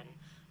Boston.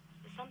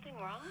 Is something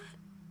wrong?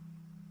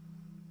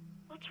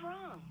 What's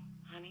wrong?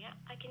 Honey,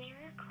 I can hear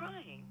you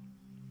crying.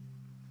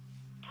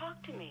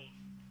 Talk to me.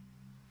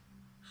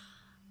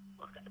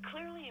 Look,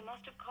 clearly you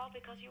must have called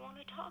because you want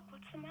to talk.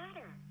 What's the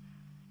matter?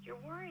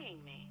 You're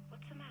worrying me.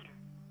 What's the matter?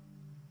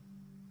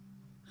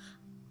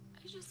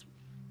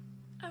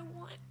 I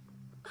want...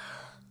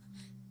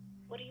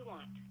 What do you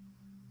want?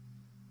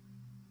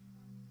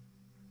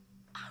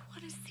 I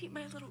want to see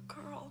my little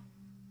girl.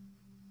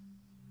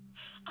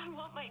 I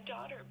want my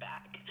daughter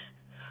back.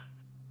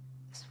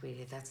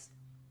 Sweetie, that's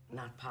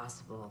not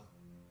possible.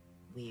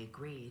 We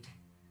agreed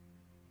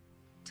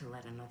to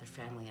let another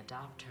family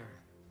adopt her.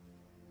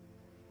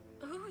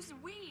 Who's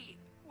we?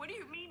 What do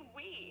you mean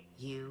we?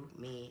 You,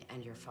 me,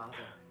 and your father.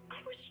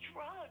 I was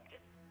drugged.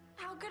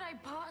 How could I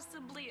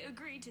possibly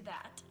agree to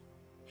that?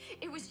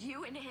 It was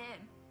you and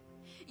him.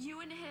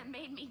 You and him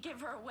made me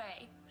give her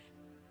away.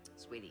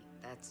 Sweetie,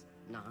 that's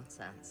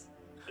nonsense.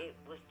 It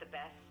was the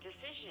best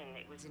decision.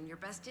 It was in your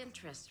best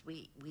interest.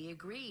 We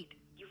agreed.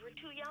 You were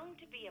too young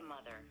to be a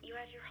mother. You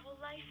had your whole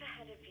life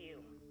ahead of you.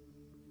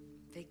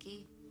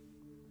 Vicky,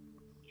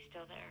 you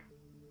still there?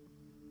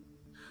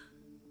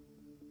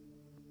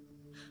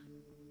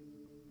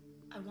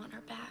 I want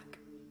her back.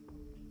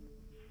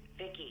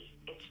 Vicky,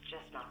 it's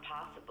just not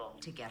possible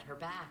to get her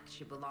back.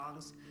 She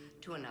belongs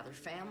to another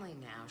family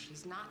now.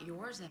 She's not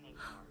yours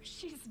anymore.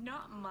 She's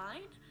not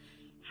mine?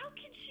 How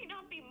can she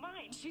not be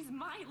mine? She's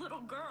my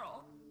little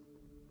girl.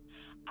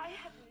 I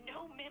have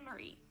no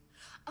memory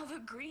of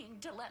agreeing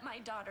to let my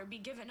daughter be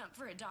given up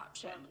for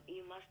adoption. Well,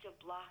 you must have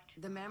blocked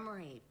the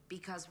memory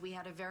because we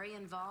had a very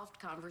involved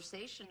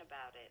conversation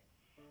about it.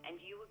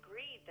 And you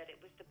agreed that it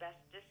was the best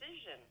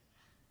decision.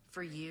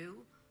 For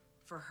you?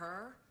 For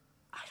her?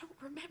 I don't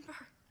remember.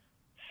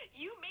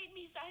 You made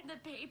me sign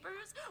the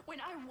papers when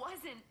I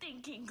wasn't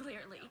thinking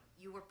clearly.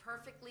 You were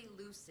perfectly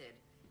lucid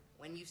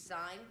when you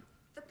signed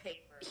the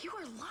papers. You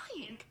are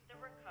lying. In the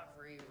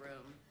recovery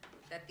room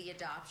that the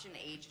adoption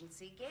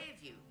agency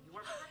gave you. You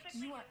were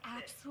perfectly You are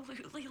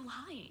absolutely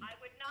lying. I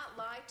would not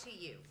lie to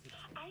you.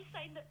 I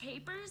signed the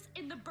papers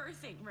in the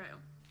birthing room.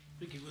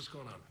 Vicky, what's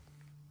going on?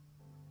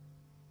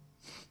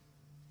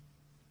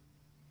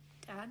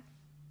 Dad?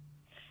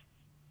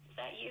 Is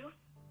that you?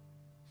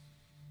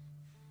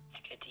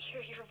 It's good to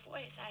hear your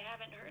voice. I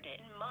haven't heard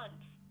it in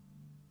months.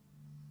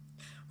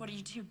 What, are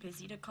you too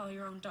busy to call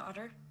your own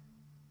daughter?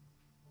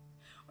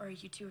 Or are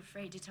you too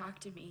afraid to talk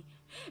to me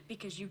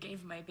because you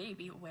gave my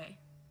baby away?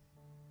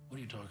 What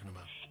are you talking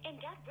about? And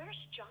Dad, where's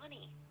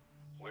Johnny?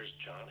 Where's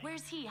Johnny?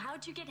 Where's he?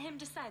 How'd you get him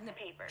to sign the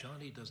paper?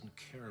 Johnny doesn't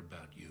care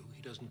about you.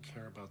 He doesn't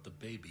care about the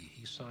baby.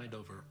 He signed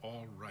over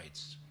all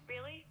rights.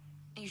 Really?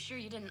 Are you sure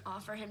you didn't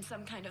offer him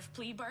some kind of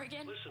plea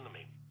bargain? Listen to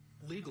me.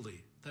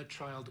 Legally, that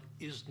child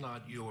is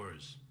not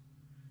yours.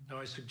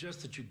 Now, I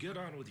suggest that you get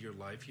on with your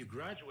life. You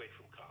graduate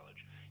from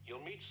college.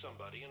 You'll meet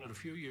somebody, and in a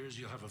few years,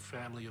 you'll have a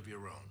family of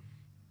your own.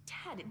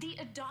 Dad, the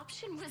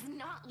adoption was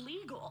not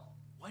legal.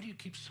 Why do you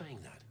keep saying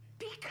that?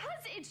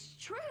 Because it's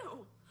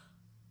true.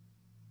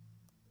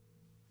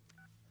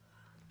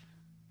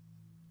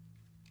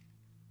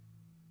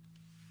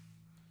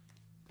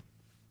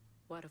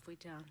 What have we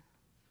done?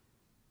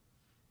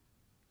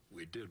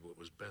 We did what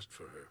was best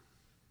for her.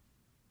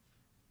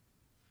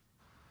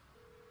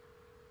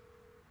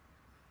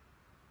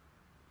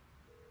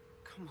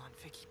 Come on,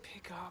 Vicky,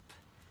 pick up.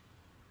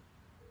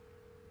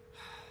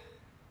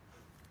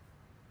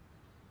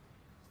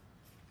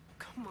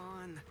 Come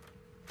on.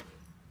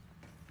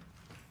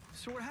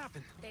 So what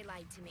happened? They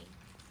lied to me.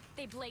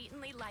 They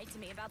blatantly lied to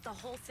me about the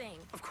whole thing.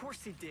 Of course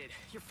they did.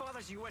 Your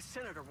father's a U.S.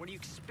 Senator. What do you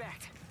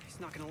expect? He's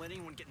not gonna let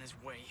anyone get in his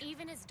way.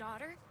 Even his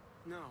daughter?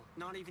 No,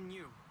 not even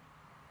you.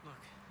 Look,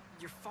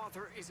 your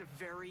father is a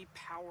very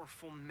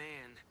powerful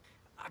man.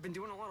 I've been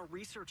doing a lot of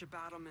research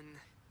about him, and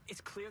it's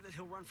clear that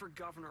he'll run for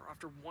governor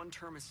after one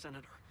term as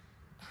senator.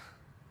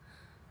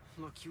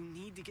 Look, you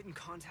need to get in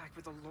contact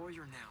with a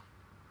lawyer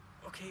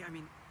now. Okay, I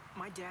mean,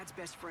 my dad's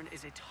best friend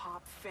is a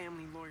top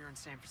family lawyer in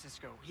San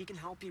Francisco. He can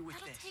help you with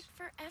That'll this. take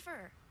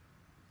forever.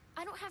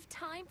 I don't have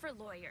time for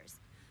lawyers.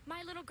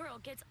 My little girl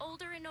gets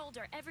older and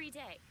older every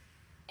day.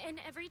 And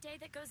every day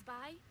that goes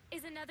by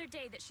is another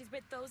day that she's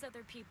with those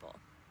other people.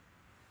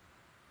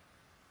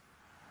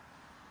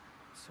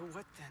 So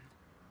what then?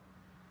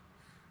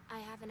 I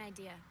have an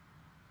idea.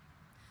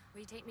 Will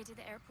you take me to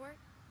the airport?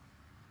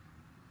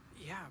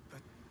 Yeah,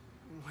 but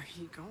where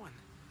are you going?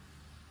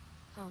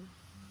 Home.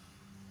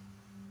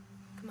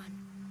 Come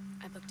on.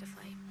 I booked a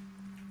flight.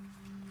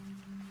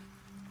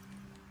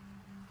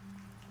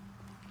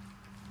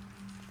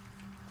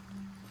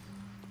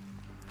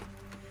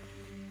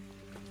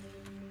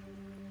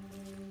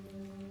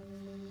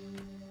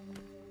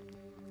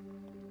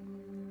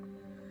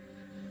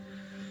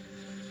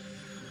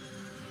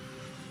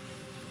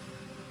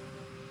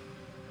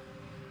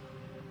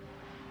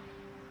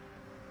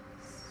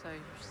 So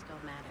you're still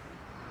mad at me?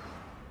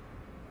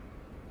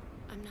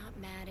 I'm not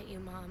mad at you,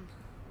 Mom.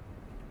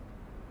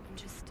 I'm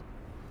just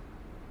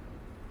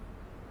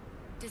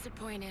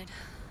disappointed.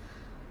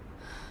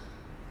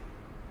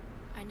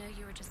 I know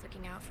you were just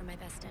looking out for my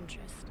best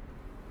interest.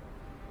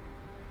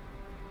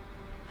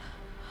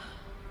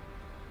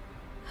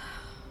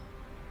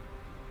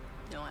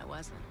 No, I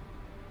wasn't.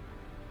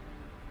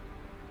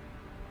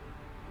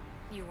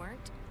 You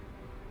weren't?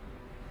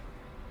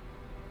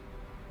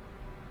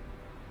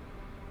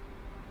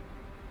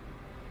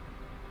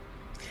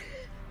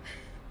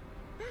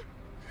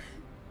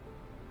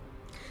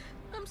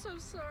 I'm so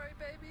sorry,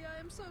 baby. I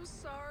am so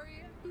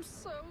sorry. I'm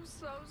so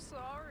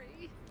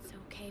sorry. It's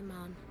okay,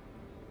 Mom.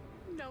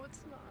 No,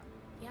 it's not.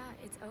 Yeah,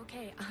 it's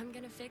okay. I'm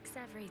gonna fix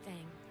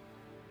everything.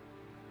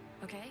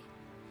 Okay?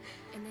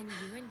 And then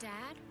you and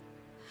Dad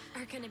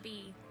are gonna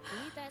be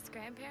the best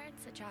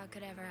grandparents a child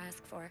could ever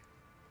ask for.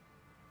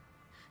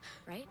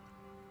 Right?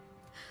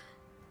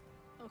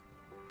 Oh,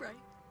 right.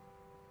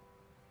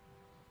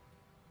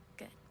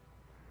 Good.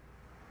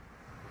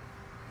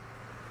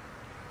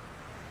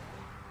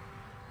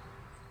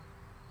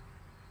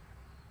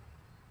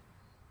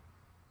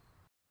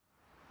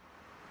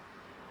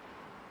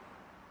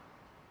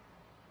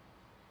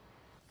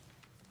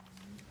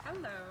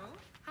 Hello.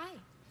 Hi.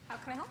 How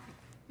can I help you?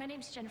 My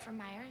name's Jennifer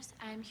Myers.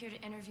 I'm here to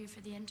interview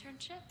for the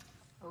internship.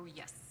 Oh,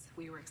 yes.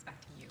 We were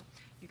expecting you.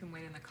 You can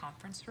wait in the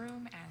conference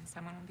room, and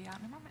someone will be out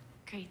in a moment.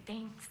 Great,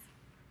 thanks.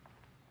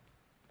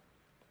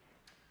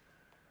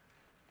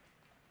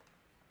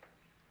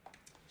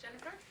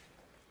 Jennifer?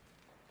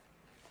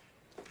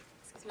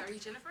 Excuse me, are you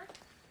Jennifer?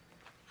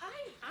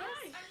 Hi.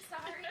 Hi. Yes,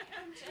 I'm sorry.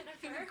 I'm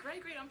Jennifer.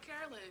 Great, great. I'm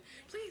Carolyn.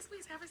 Please,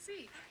 please, have a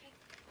seat.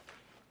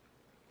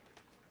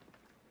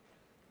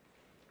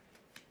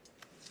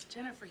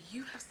 Jennifer,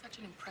 you have such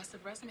an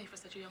impressive resume for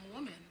such a young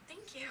woman.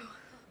 Thank you.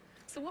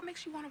 So what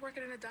makes you want to work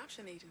at an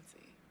adoption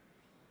agency?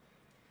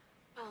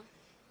 Well,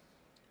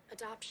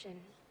 adoption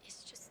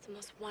is just the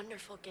most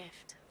wonderful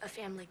gift a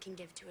family can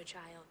give to a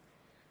child.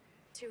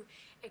 To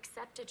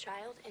accept a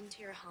child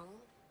into your home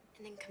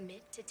and then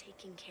commit to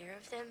taking care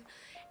of them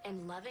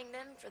and loving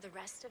them for the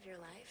rest of your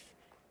life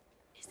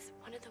is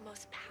one of the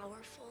most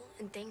powerful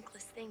and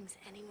thankless things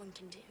anyone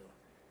can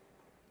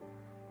do.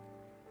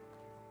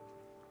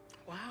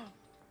 Wow,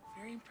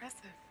 very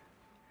impressive.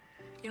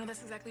 You know,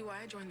 that's exactly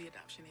why I joined the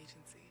adoption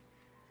agency.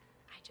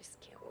 I just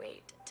can't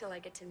wait till I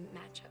get to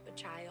match up a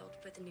child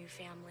with a new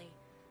family.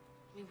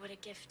 I mean, what a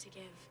gift to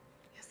give.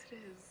 Yes, it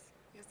is.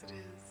 Yes, it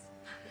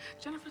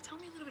is. Jennifer, tell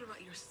me a little bit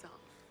about yourself.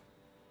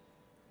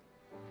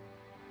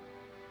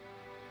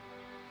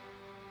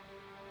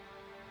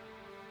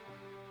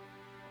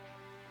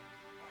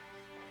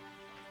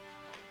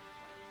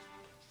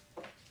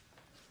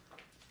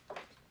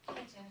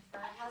 Hey,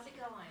 Jennifer. How's it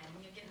going?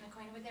 You getting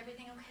acquainted with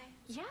everything okay?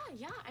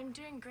 Yeah, I'm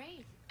doing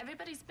great.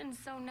 Everybody's been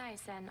so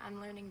nice, and I'm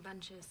learning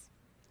bunches.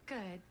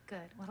 Good,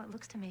 good. Well, it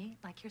looks to me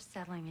like you're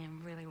settling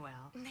in really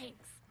well.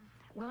 Thanks.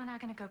 Will and I are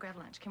going to go grab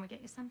lunch. Can we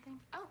get you something?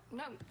 Oh,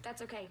 no,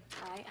 that's okay.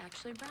 I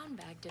actually brown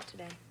bagged it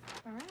today.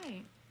 All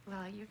right.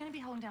 Well, you're going to be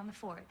holding down the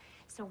fort.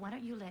 So why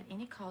don't you let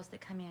any calls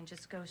that come in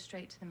just go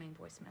straight to the main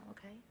voicemail,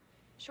 okay?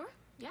 Sure.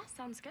 Yeah,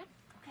 sounds good.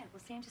 Okay, we'll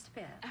see you in just a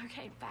bit.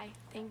 Okay, bye.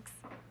 Thanks.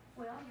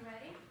 Will, you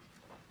ready?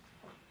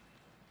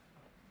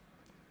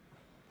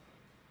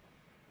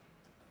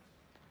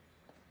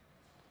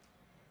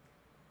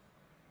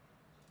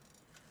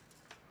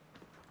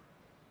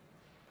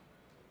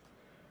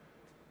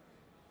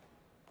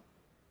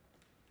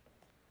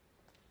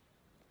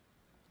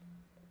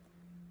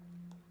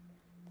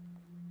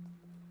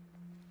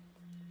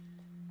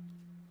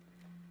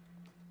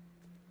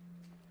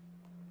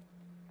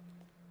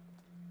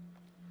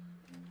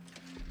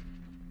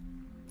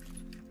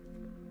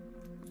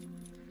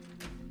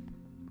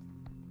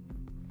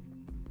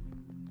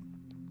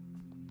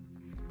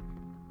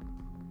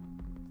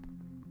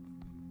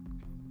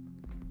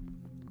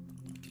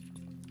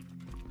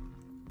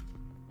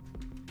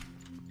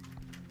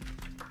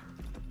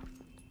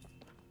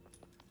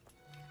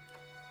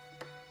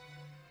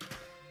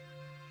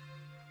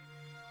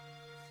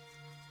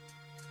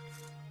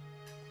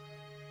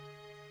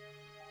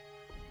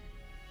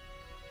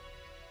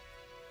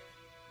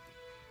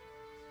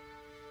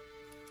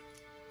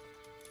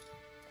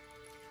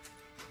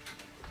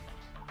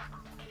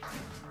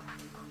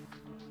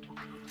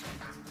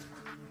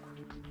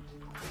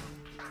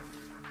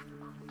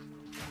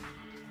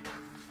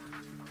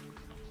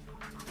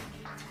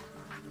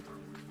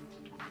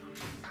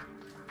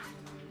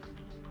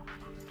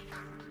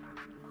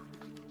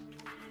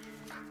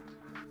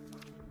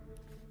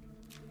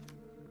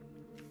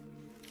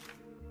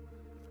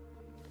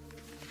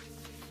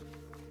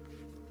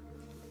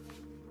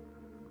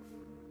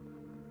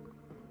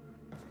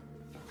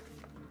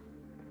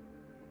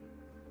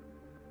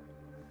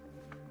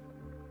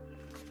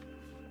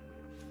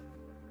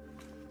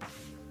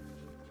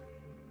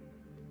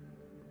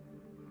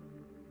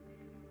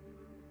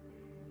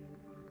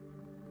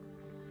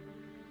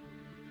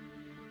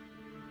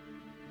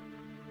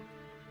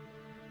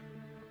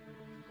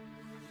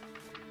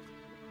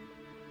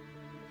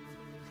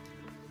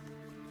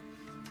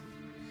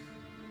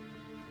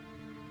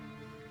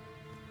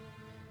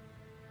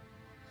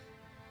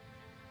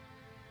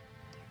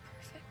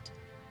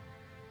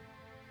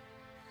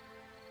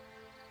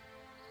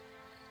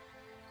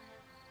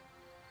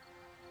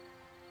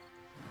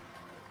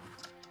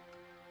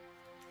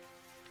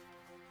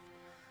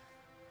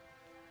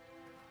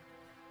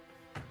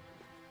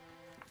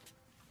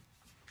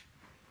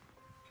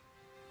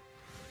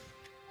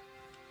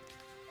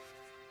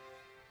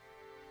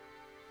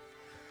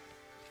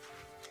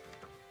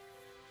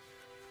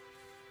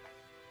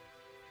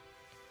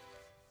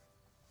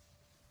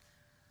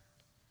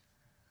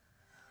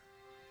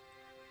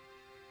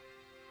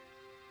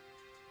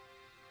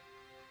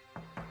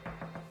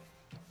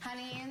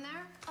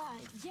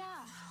 Yeah,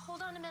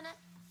 hold on a minute.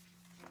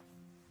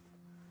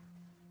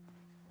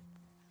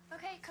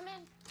 Okay, come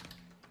in.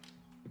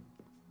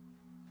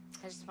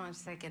 I just want to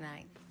say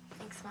goodnight.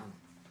 Thanks, Mom.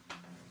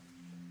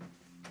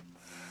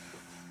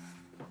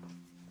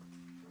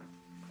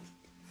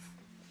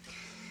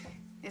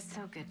 It's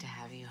so good to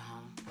have you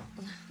home.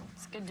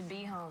 It's good to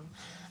be home.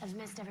 I've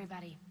missed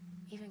everybody.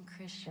 Even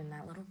Christian,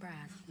 that little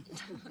brat.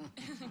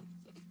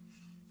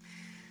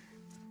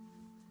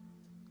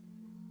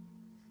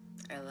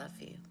 I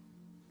love you.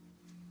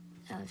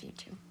 I love you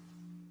too.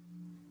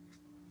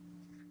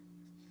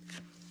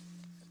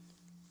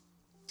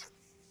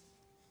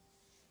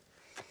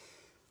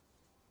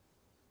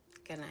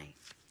 Good night.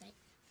 Night.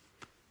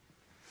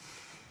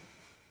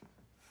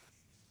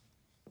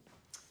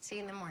 See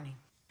you in the morning.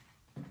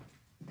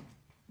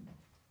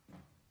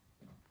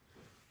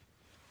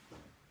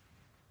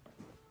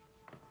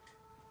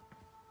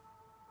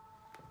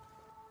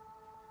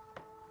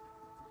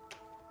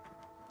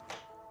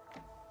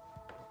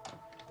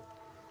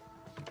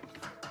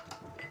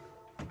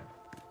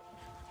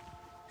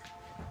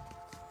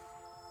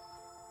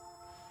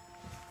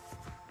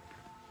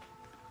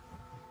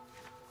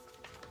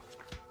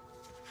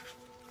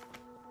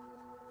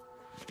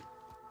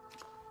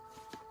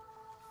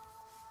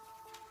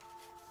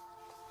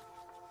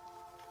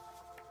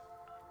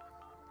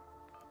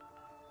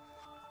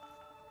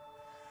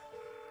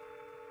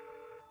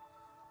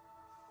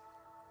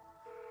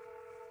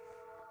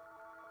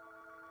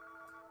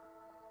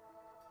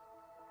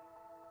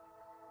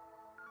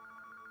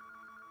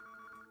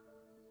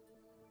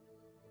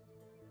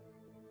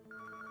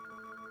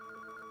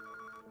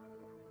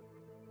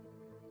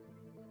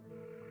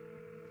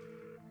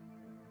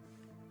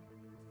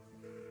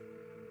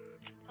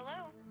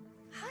 Hello?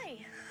 Hi.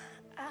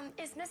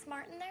 Is Miss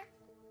Martin there?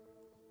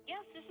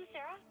 Yes, this is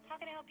Sarah. How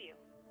can I help you?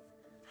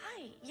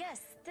 Hi.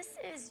 Yes, this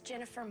is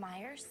Jennifer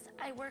Myers.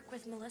 I work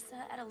with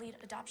Melissa at a lead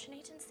adoption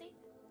agency.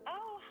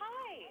 Oh,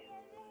 hi.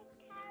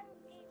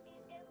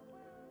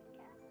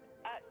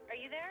 Are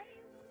you there?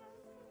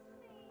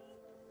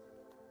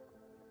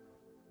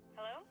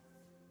 Hello?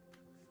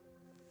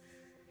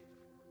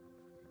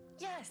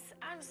 Yes,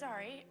 I'm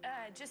sorry.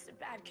 Just a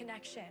bad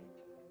connection.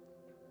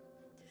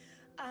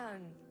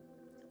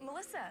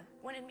 Melissa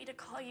wanted me to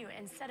call you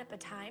and set up a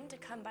time to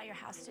come by your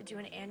house to do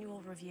an annual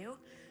review.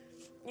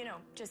 You know,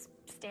 just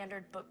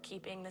standard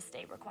bookkeeping the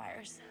state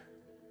requires.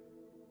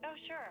 Oh,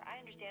 sure. I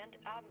understand.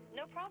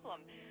 No problem.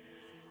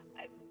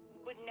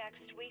 Would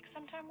next week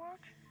sometime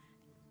work?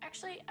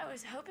 Actually, I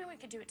was hoping we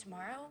could do it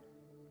tomorrow.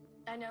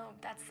 I know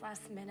that's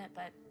last minute,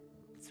 but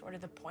it's sort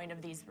of the point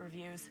of these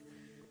reviews.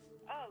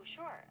 Oh,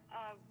 sure.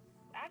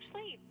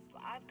 Actually,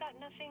 I've got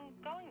nothing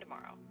going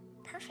tomorrow.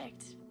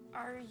 Perfect.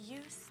 Are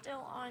you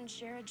still on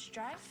Sherridge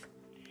Drive?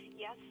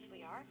 Yes,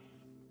 we are.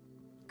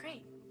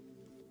 Great.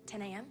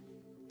 10 a.m.?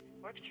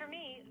 Works for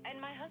me, and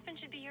my husband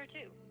should be here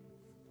too.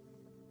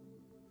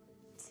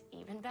 It's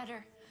even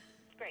better.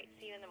 Great.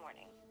 See you in the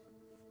morning.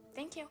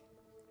 Thank you.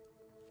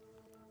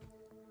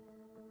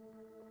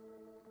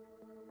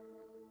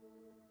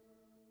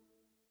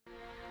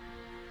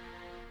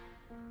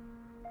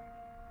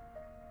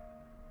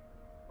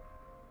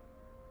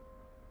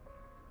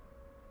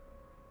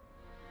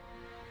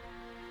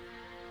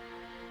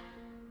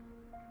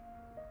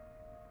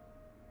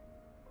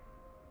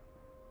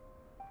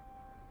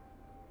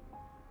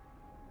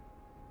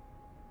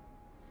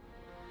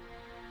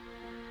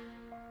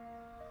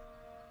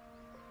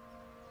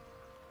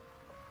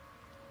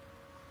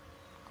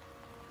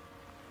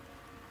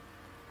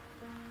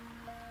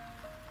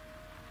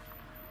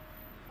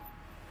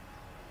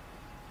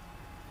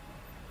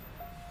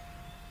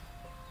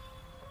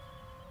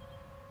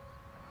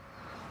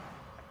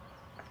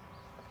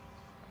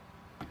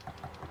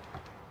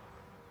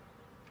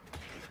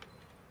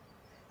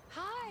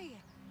 Hi!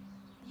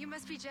 You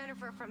must be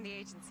Jennifer from the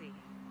agency.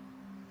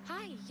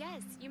 Hi,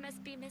 yes, you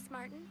must be Miss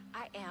Martin.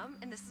 I am,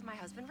 and this is my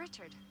husband,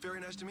 Richard. Very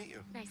nice to meet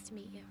you. Nice to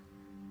meet you.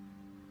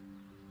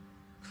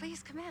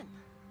 Please come in.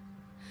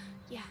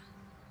 Yeah.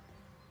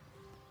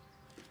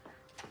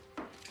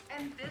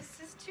 And this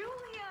is Julia.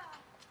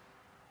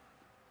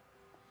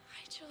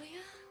 Hi,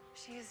 Julia.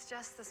 She is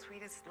just the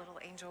sweetest little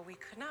angel. We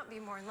could not be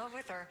more in love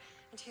with her,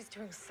 and she's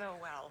doing so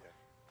well.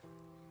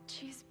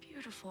 She's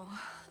beautiful.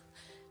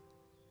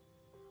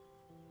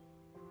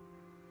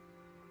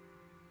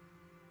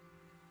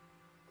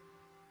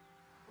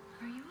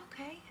 Are you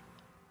okay?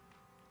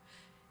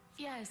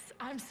 Yes,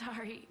 I'm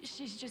sorry.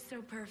 She's just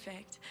so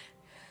perfect.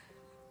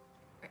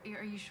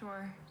 Are you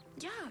sure?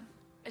 Yeah,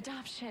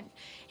 adoption.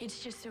 It's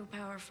just so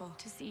powerful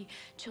to see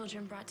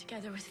children brought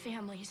together with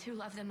families who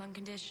love them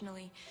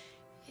unconditionally.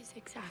 Is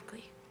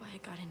exactly why I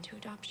got into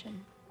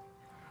adoption.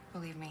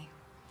 Believe me,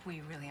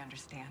 we really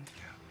understand.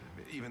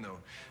 Yeah. Even though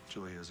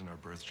Julia isn't our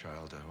birth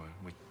child,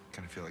 we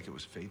kind of feel like it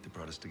was fate that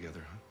brought us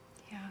together, huh?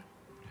 Yeah.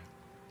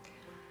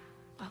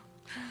 Well,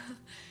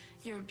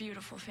 you're a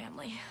beautiful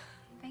family.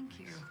 Thank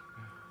you.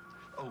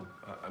 Oh,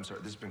 I'm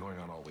sorry. This has been going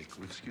on all week.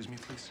 Excuse me,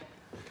 please.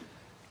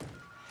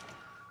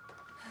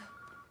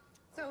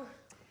 So,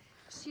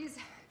 she's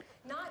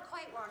Not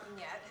quite walking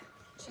yet.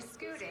 She's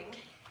scooting,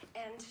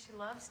 and she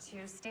loves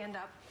to stand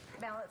up,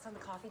 balance on the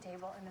coffee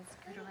table, and then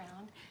scoot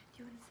around.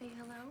 Do you want to say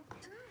hello?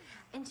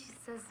 And she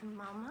says,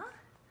 Mama,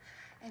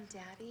 and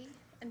Daddy,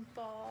 and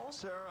Ball.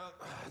 Sarah,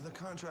 the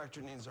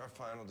contractor needs our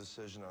final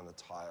decision on the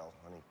tile,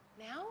 honey.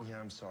 Now? Yeah,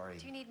 I'm sorry.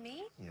 Do you need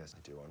me? Yes,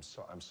 I do. I'm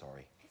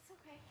sorry. It's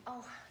okay.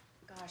 Oh,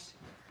 gosh.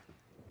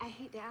 I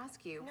hate to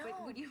ask you, No,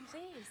 but would you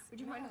please? Would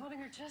you mind holding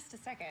her just a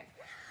second?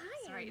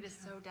 Hi. Sorry, it is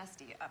so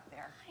dusty up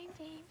there. Hi,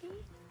 baby.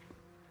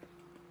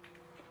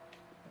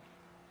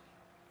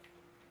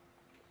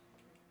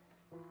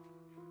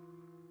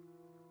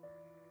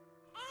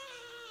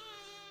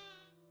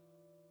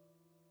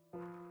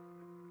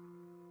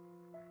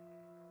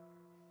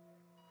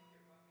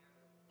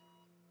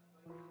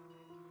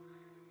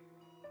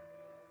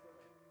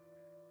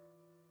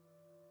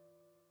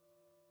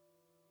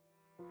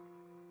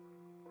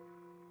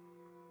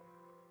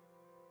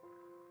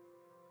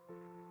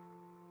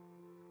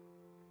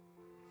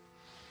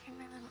 You're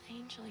my little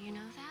angel, you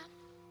know that?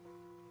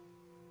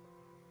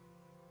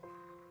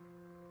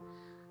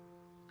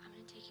 I'm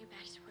gonna take you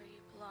back to where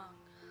you belong.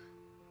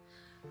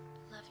 I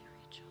love you,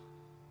 Rachel.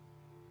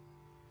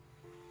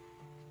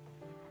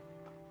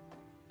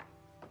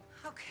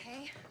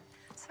 Okay.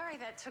 Sorry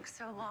that took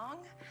so long.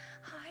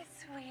 Hi,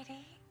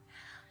 sweetie.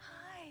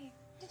 Hi.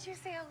 Did you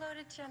say hello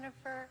to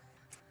Jennifer?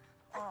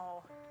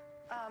 Oh,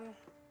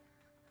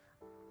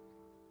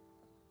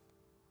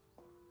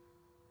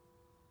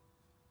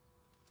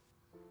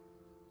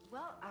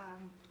 Well,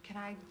 can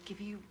I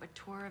give you a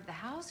tour of the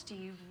house? Do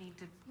you need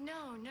to?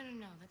 No,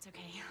 that's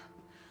okay.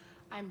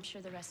 I'm sure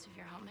the rest of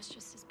your home is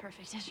just as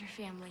perfect as your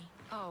family.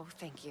 Oh,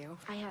 thank you.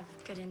 I have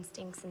good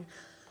instincts, and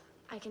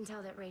I can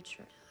tell that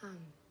Rachel,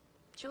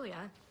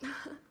 Julia,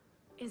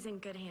 is in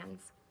good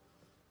hands.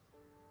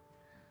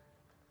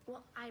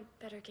 Well, I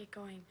better get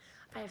going.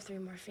 I have 3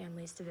 more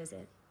families to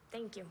visit.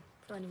 Thank you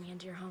for letting me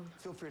into your home.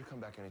 Feel free to come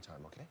back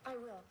anytime, okay? I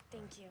will.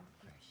 Thank you.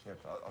 Here,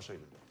 I'll show you.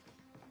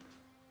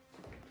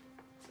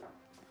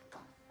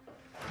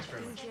 Thanks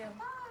very much. Thank you.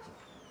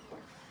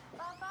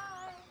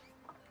 Bye-bye.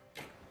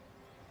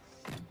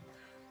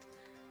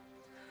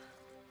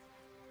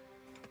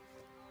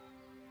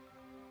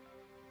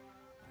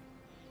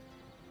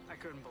 I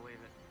couldn't believe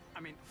it. I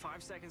mean,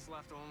 5 seconds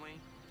left only,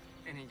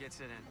 and he gets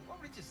it in. Why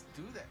would we just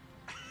do that?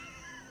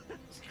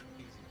 It's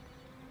crazy.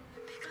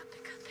 Pick up.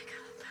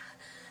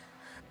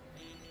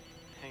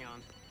 Hang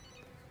on.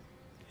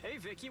 Hey,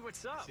 Vicky,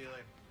 what's up? See you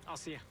later. I'll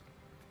see you.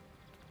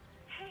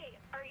 Hey,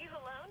 are you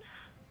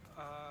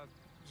alone?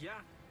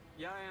 Yeah.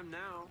 Yeah, I am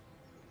now.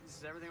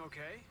 Is everything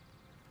okay?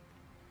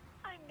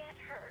 I met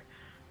her.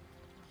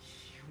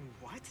 You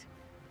what?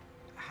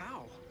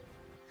 How?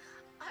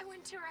 I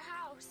went to her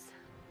house.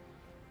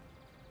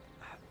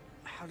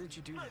 How did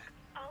you do that?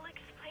 I'll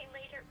explain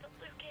later, but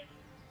Lucas...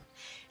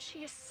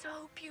 She is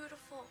so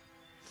beautiful.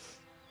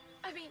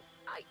 I mean,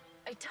 I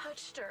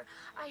touched her.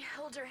 I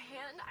held her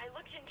hand. I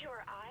looked into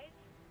her eyes.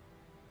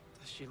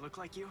 Does she look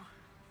like you?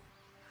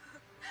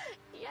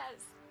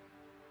 Yes.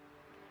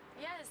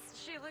 Yes,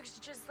 she looks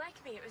just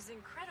like me. It was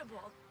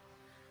incredible.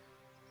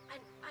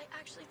 And I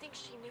actually think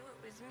she knew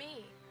it was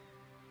me.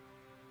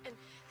 And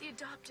the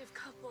adoptive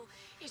couple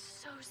is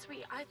so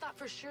sweet. I thought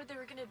for sure they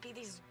were gonna be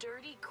these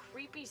dirty,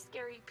 creepy,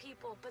 scary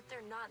people, but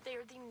they're not.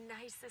 They're the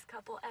nicest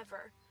couple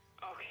ever.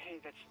 Okay,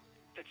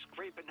 that's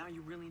great, but now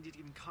you really need to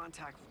get in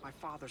contact with my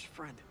father's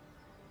friend.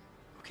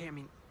 Okay, I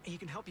mean, he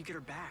can help you get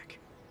her back.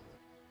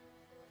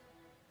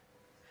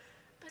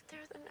 But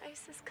they're the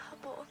nicest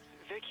couple.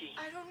 Vicky.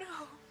 I don't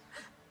know.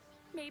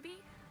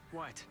 Maybe?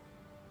 What?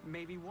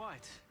 Maybe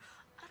what?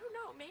 I don't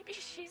know. Maybe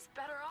she's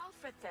better off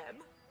with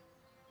them.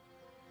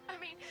 I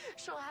mean,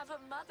 she'll have a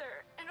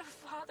mother and a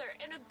father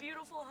and a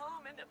beautiful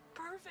home and a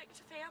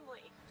perfect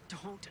family.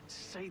 Don't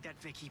say that,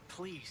 Vicky,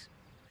 please.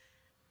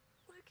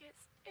 Lucas,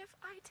 if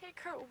I take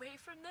her away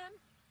from them,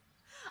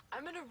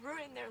 I'm gonna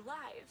ruin their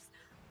lives.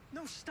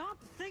 No, stop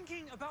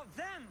thinking about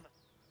them.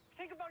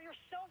 Think about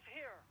yourself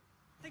here.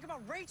 Think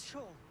about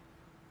Rachel.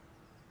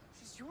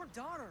 She's your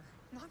daughter,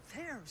 not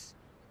theirs.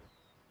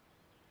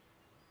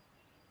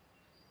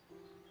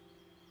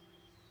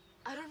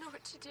 I don't know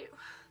what to do.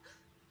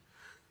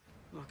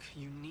 Look,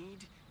 you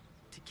need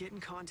to get in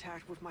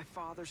contact with my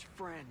father's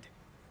friend,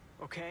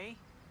 okay?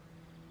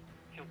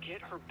 He'll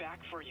get her back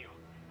for you.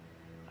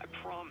 I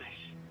promise.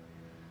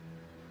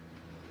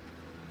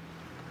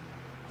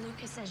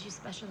 Lucas says you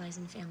specialize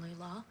in family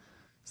law.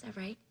 Is that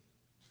right?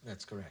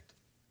 That's correct.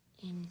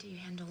 And do you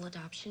handle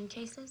adoption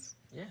cases?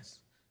 Yes.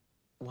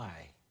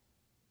 Why?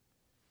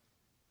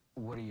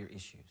 What are your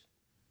issues?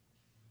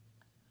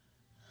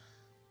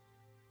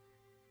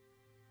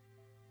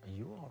 Are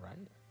you all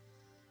right?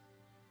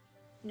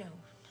 No,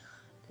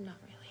 not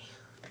really.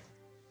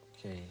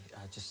 Okay,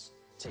 just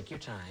take your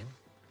time.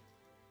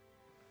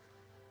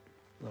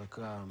 Look,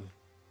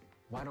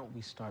 why don't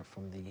we start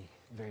from the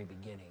very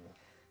beginning?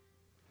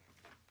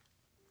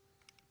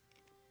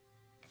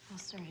 All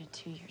started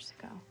 2 years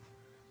ago.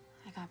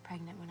 I got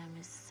pregnant when I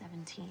was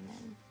 17,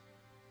 and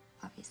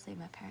obviously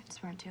my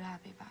parents weren't too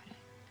happy about it.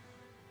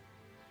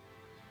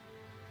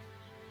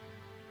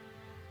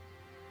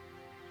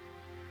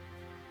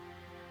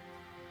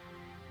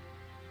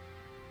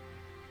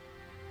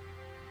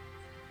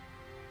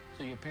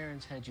 So your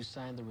parents had you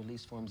sign the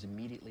release forms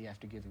immediately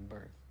after giving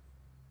birth,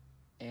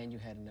 and you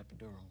had an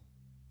epidural.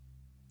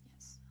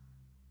 Yes.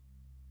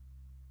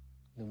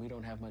 Then we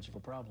don't have much of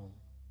a problem.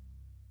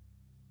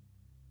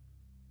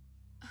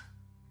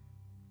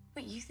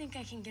 Wait, you think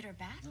I can get her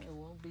back? No, it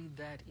won't be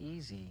that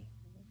easy,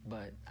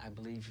 but I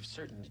believe you're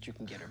certain that you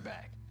can get her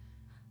back.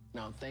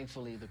 Now,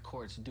 thankfully, the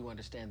courts do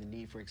understand the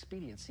need for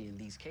expediency in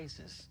these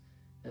cases.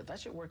 That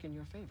should work in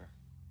your favor.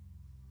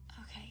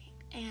 Okay,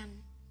 and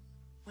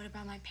what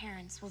about my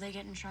parents? Will they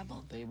get in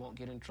trouble? They won't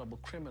get in trouble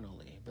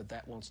criminally, but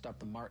that won't stop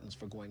the Martins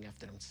from going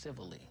after them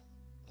civilly.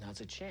 Now,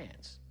 it's a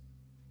chance,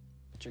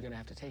 but you're gonna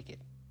have to take it.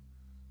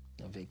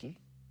 Now, Vicky,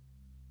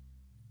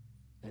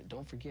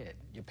 don't forget,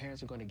 your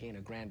parents are going to gain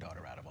a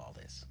granddaughter out of all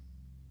this.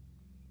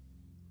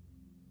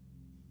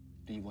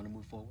 Do you want to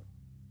move forward?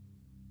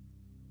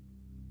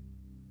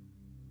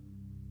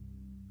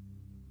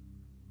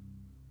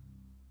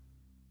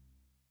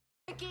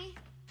 Vicky,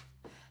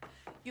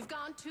 you've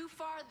gone too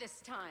far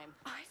this time.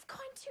 I've gone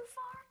too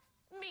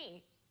far?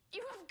 Me?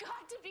 You have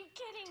got to be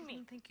kidding me. I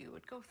didn't think you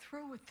would go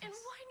through with this. And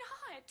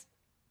why not?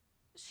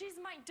 She's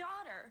my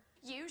daughter.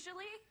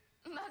 Usually,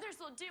 mothers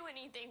will do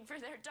anything for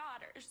their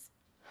daughters.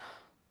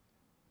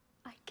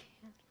 I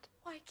can't.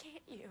 Why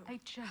can't you? I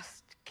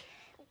just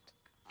can't.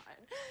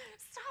 God.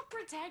 Stop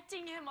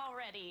protecting him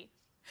already.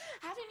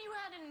 Haven't you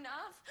had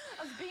enough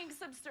of being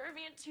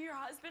subservient to your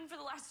husband for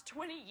the last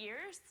 20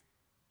 years?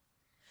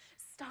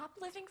 Stop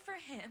living for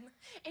him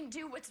and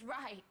do what's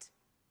right.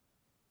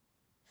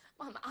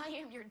 Mom, I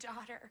am your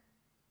daughter.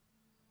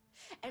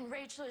 And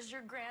Rachel is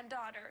your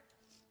granddaughter.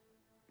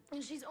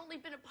 And she's only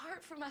been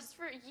apart from us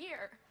for a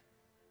year.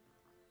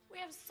 We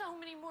have so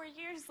many more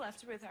years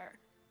left with her.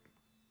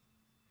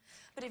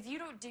 But if you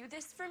don't do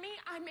this for me,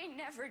 I may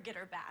never get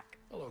her back.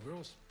 Hello,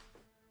 girls.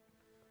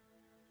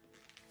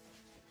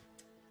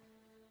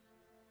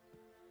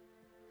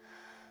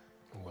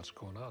 What's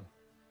going on?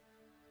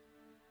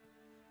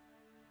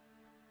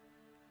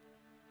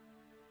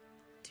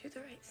 Do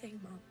the right thing,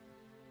 Mom.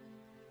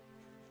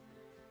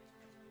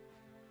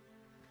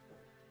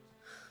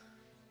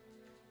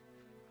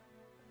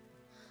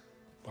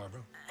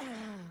 Barbara?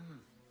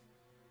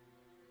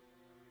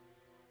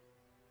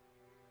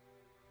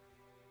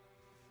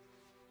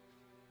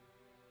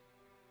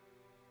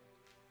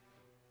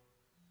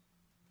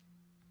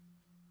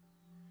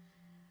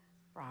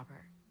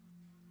 Robert,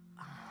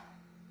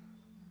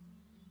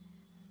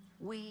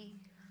 we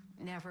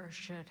never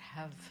should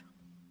have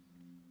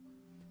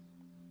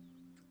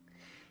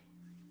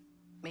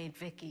made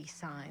Vicky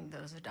sign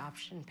those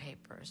adoption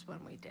papers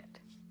when we did.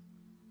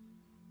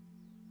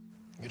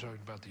 You're talking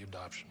about the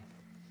adoption.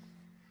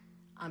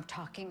 I'm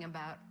talking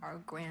about our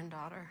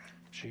granddaughter.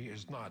 She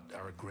is not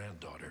our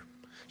granddaughter.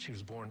 She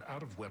was born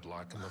out of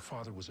wedlock, and the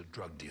father was a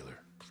drug dealer.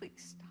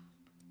 Please stop.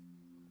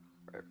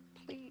 Robert,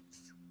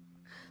 please.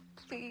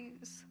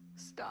 Please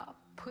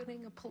stop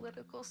putting a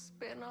political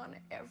spin on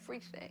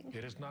everything.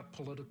 It is not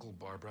political,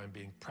 Barbara. I'm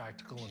being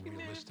practical and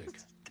realistic.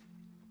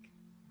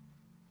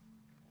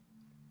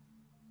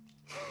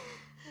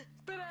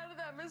 But out of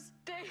that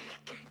mistake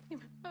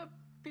came a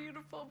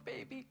beautiful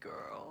baby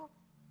girl.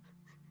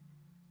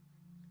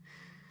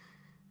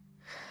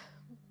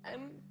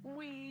 And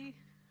we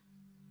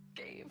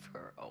gave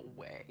her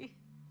away.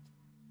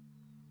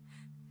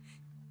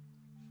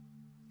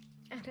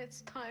 And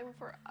it's time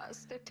for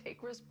us to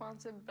take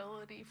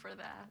responsibility for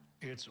that.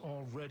 It's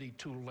already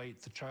too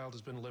late. The child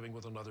has been living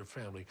with another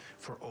family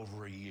for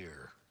over a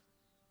year.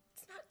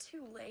 It's not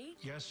too late.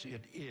 Yes,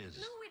 it is.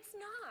 No, it's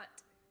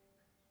not.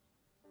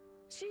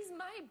 She's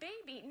my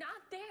baby, not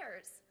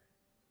theirs.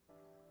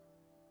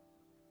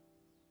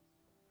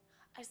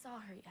 I saw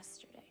her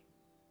yesterday.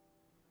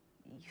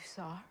 You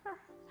saw her?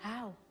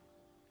 How?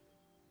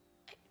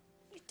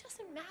 It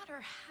doesn't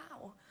matter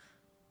how.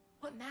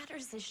 What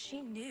matters is she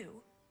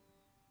knew.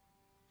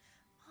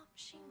 Mom,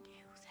 she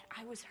knew that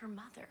I was her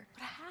mother.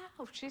 But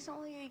how? She's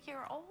only a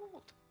year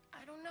old.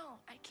 I don't know.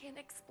 I can't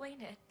explain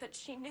it, but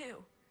she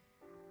knew.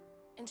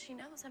 And she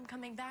knows I'm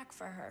coming back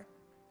for her.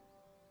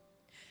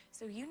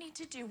 So you need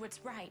to do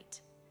what's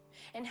right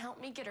and help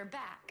me get her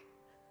back.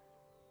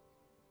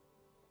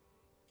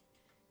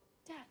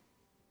 Dad,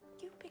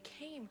 you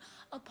became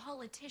a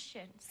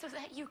politician so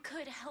that you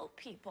could help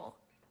people.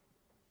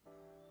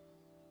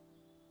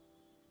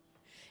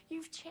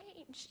 You've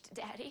changed,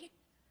 Daddy.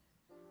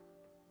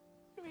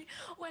 I mean,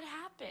 what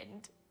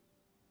happened?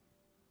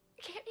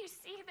 Can't you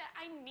see that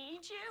I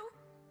need you?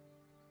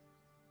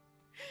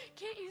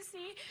 Can't you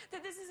see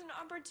that this is an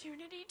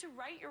opportunity to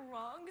right your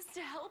wrongs,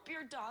 to help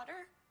your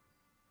daughter,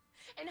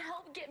 and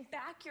help get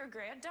back your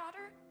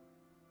granddaughter?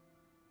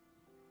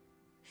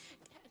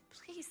 Dad,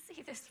 please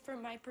see this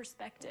from my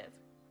perspective,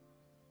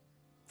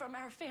 from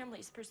our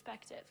family's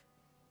perspective.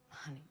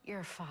 Honey,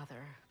 your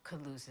father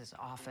could lose his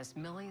office.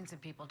 Millions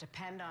of people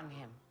depend on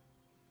him.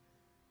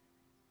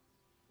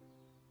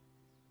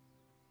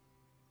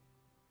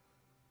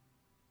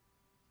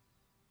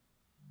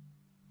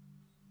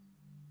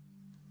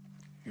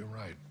 You're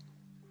right.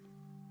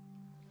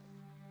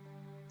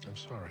 I'm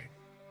sorry.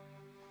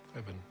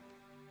 I've been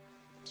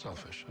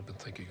selfish. I've been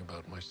thinking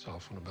about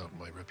myself and about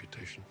my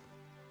reputation.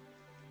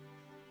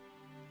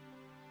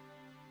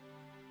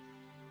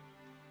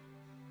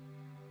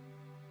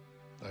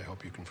 I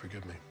hope you can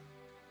forgive me.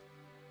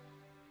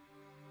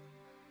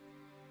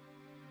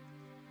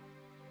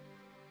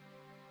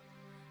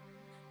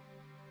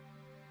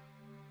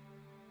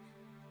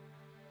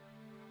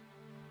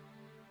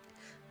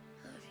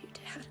 I love you,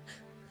 Dad.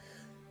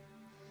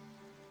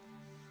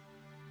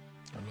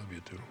 I love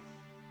you too.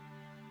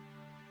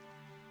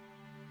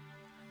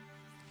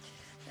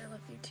 I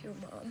love you too,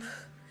 Mom.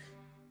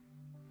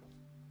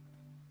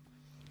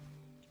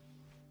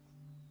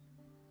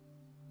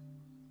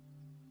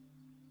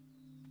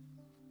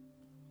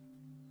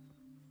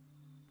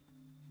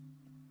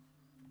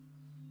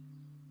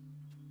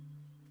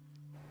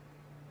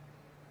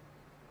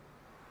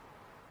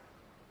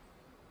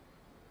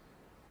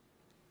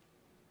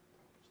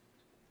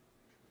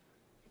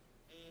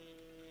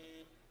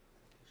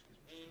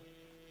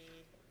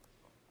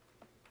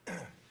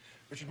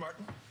 Richard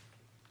Martin?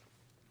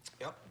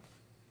 Yep.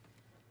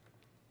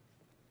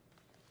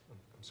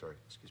 I'm sorry,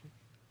 excuse me?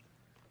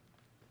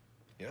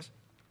 Yes?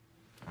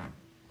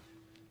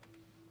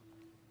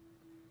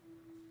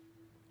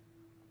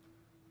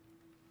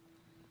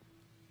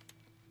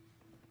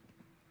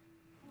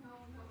 No.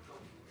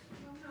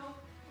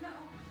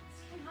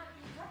 This cannot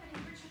be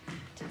happening, Richard.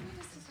 Tell me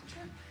this isn't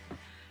true.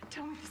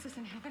 Tell me this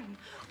isn't happening.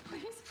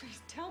 Please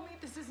tell me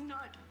this is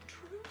not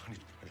true. Honey,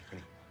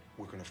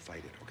 we're gonna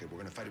fight it, okay? We're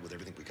gonna fight it with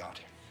everything we got.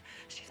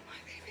 She's my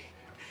baby.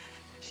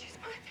 She's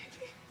my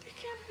baby. They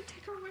can't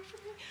take her away from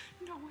me.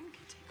 No one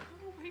can take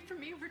her away from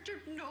me,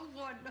 Richard. No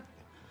one.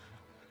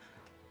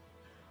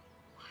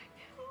 Why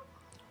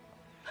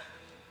now?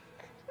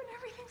 When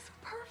everything's so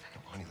perfect.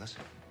 No, honey,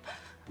 listen.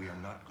 We are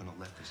not gonna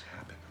let this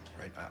happen,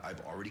 right?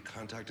 I've already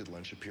contacted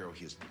Len Shapiro.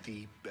 He is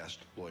the best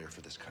lawyer for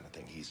this kind of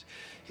thing. He's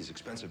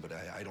expensive, but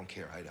I don't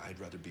care. I'd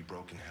rather be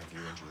broke and have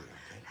your injury,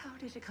 okay? How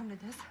did it come to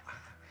this?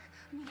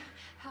 I mean,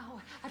 how?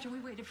 After we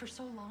waited for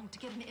so long to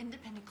get an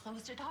independent,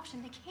 closed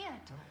adoption, they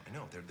can't. No, I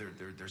know.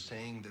 They're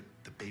saying that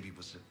the baby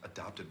was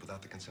adopted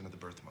without the consent of the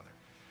birth mother.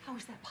 How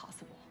is that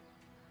possible?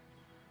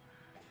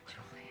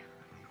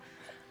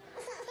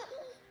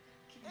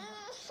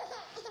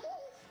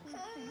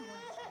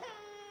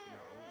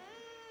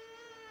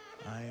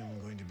 I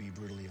am going to be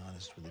brutally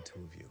honest with the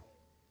two of you.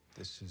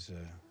 This is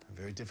a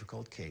very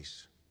difficult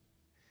case.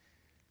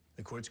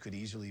 The courts could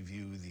easily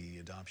view the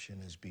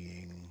adoption as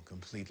being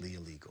completely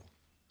illegal.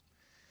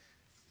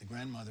 The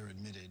grandmother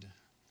admitted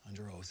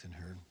under oath in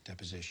her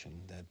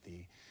deposition that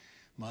the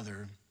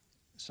mother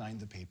signed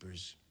the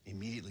papers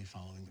immediately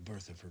following the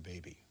birth of her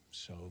baby,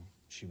 so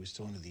she was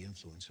still under the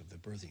influence of the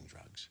birthing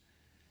drugs.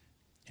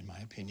 In my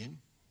opinion,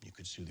 you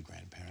could sue the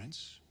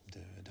grandparents, the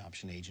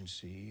adoption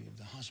agency,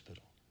 the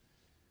hospital.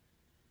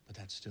 But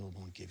that still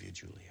won't give you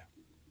Julia.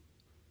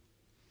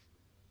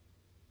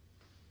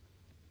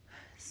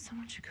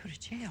 Someone should go to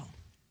jail.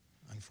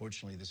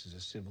 Unfortunately, this is a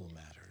civil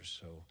matter,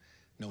 so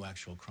no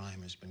actual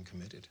crime has been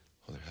committed.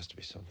 Well, there has to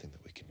be something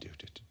that we can do.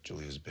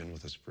 Julia's been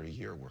with us for a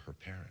year. We're her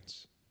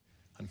parents.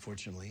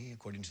 Unfortunately,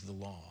 according to the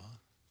law,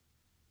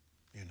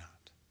 you're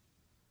not.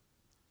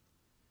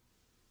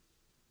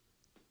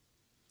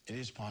 It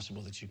is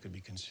possible that you could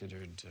be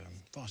considered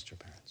foster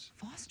parents.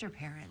 Foster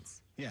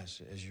parents?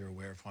 Yes, as you're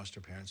aware, foster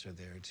parents are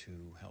there to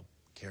help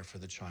care for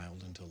the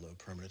child until a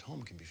permanent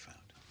home can be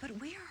found. But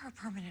we are her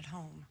permanent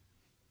home.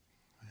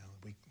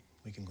 Well,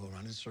 we can go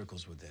around in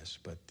circles with this,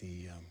 but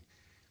the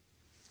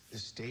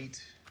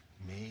state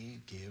may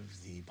give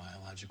the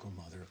biological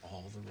mother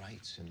all the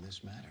rights in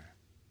this matter.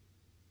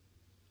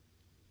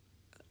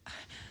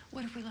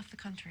 What if we left the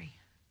country?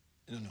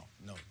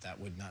 No, that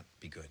would not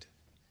be good.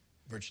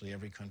 Virtually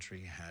every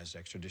country has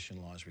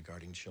extradition laws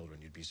regarding children.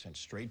 You'd be sent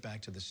straight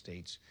back to the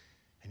States,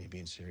 and you'd be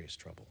in serious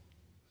trouble.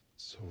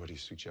 So what are you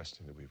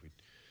suggesting, that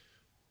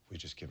we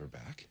just give her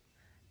back?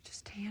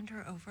 Just hand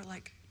her over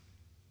like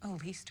a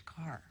leased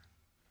car.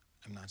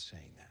 I'm not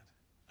saying that.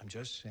 I'm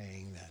just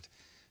saying that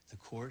the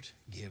court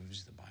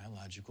gives the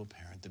biological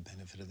parent the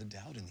benefit of the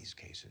doubt in these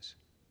cases.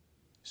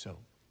 So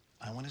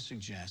I want to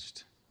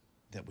suggest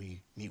that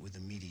we meet with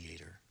a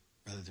mediator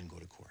rather than go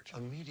to court. A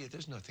mediator?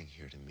 There's nothing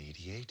here to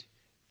mediate.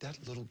 That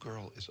little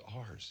girl is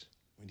ours.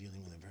 We're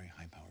dealing with a very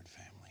high-powered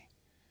family.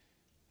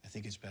 I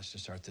think it's best to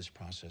start this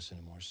process in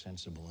a more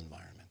sensible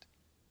environment.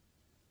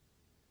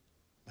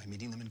 By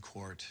meeting them in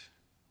court,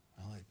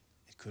 well,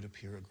 it could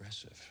appear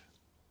aggressive.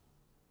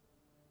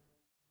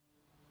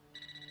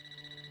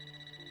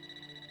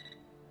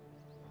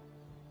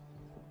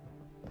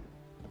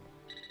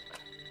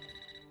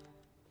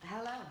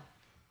 Hello.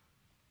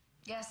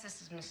 Yes,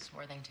 this is Mrs.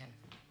 Worthington.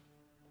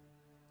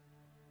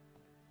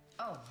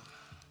 Oh,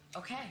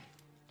 okay.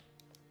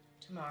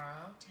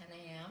 Tomorrow, 10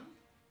 a.m.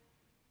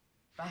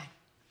 Bye.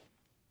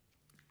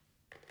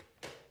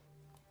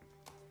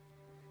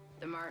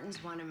 The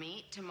Martins want to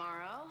meet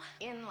tomorrow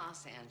in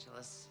Los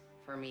Angeles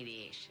for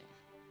mediation.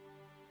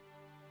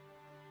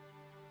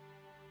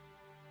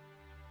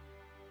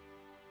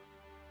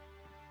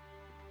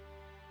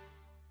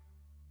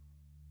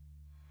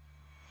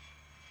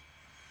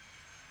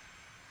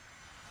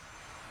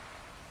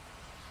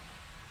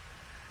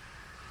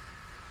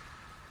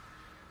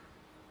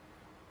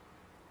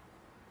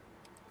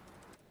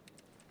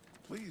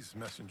 Please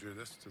messenger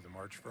this to the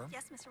March firm.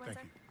 Yes, Mr. Thank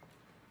Windsor. you.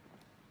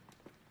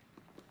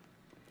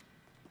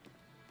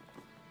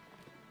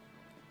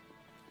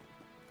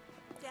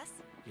 Yes?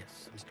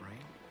 Yes, Mr. Rain?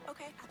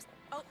 Okay.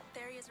 Oh,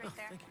 there he is right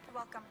there. thank you. You're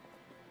welcome.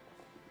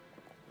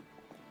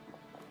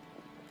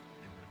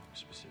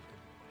 Specifically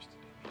requested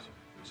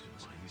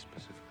he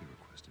specifically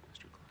requested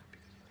Mr. Klein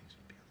because he thinks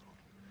it'd be a little.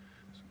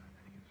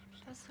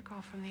 That's the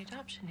girl from the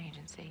adoption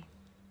agency.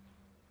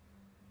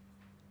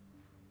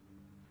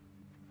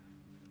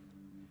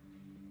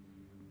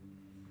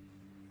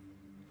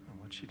 Oh,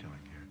 what's she doing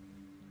here?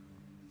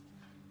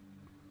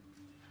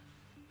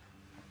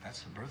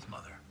 That's the birth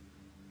mother.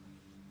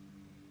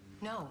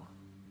 No.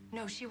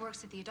 No, she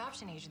works at the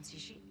adoption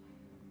agency.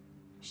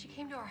 She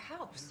came to our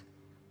house.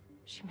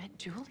 She met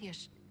Julia.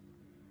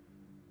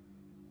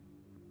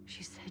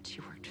 She said she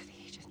worked for the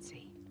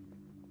agency.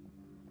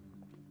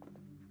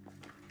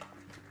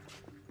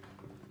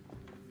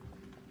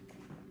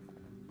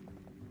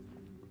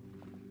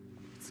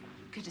 It's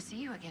good to see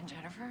you again,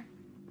 Jennifer.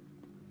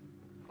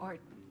 Or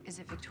is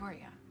it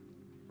Victoria?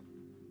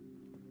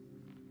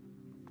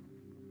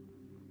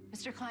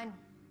 Mr. Klein,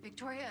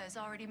 Victoria has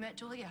already met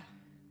Julia.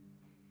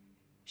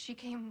 She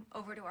came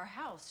over to our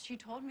house. She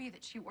told me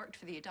that she worked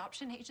for the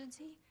adoption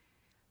agency,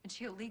 and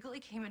she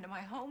illegally came into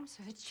my home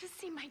so that she... To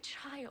see my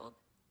child.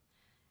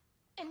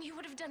 And you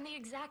would have done the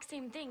exact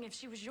same thing if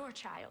she was your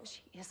child.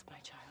 She is my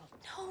child.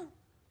 No,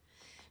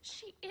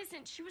 she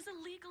isn't. She was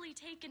illegally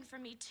taken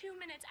from me 2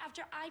 minutes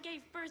after I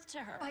gave birth to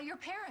her. By your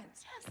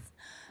parents? Yes,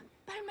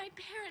 by my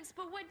parents.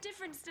 But what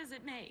difference does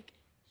it make?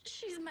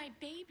 She's my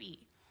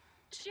baby.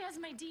 She has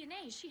my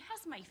DNA. She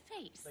has my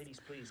face. Ladies,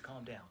 please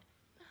calm down.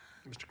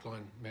 Mr.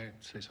 Klein, may I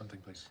say something,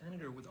 please?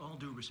 Senator, with all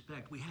due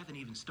respect, we haven't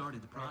even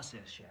started the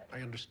process yet. I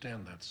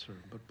understand that, sir.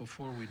 But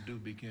before we do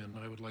begin,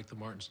 I would like the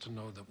Martins to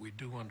know that we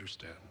do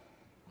understand.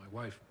 My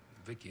wife,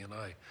 Vicky, and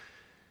I,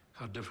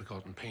 how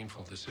difficult and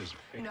painful this is.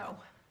 No,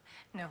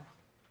 no,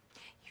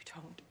 you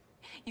don't.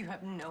 You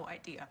have no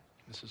idea.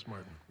 Mrs.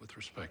 Martin, with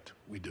respect,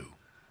 we do.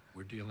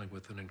 We're dealing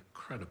with an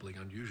incredibly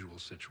unusual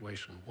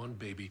situation. One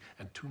baby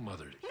and two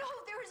mothers. No,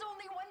 there is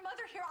only one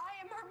mother here.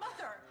 I am her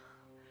mother.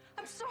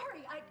 I'm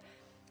sorry.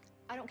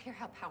 I don't care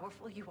how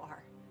powerful you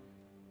are.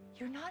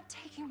 You're not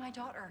taking my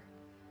daughter.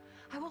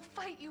 I will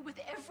fight you with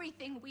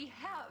everything we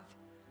have.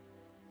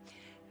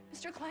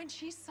 Mr. Klein,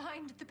 she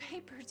signed the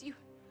papers. You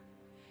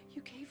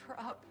gave her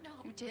up. No.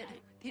 You did.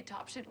 The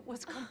adoption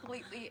was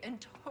completely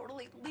and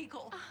totally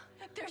legal.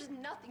 There's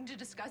nothing to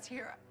discuss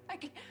here. I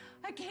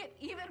can't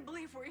even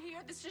believe we're here.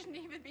 This shouldn't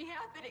even be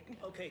happening.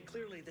 Okay,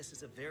 clearly this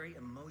is a very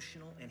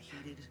emotional and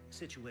heated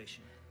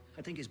situation.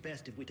 I think it's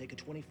best if we take a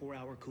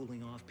 24-hour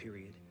cooling off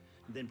period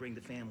and then bring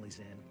the families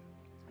in.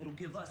 It'll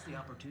give us the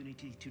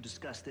opportunity to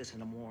discuss this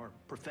in a more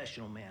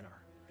professional manner.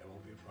 That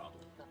won't be a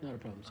problem. Not a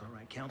problem, sir. All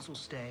right, counsel,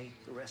 stay.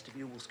 The rest of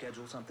you will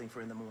schedule something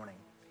for in the morning.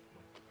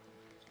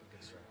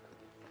 Yes, sir.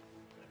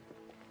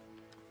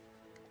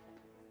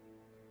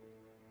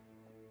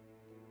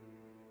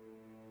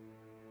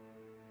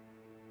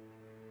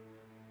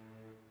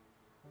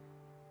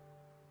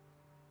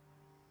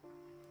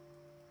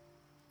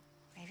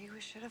 Maybe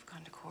we should have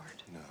gone to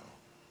court. No.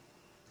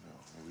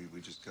 We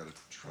just gotta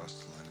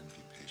trust Len and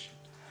be patient.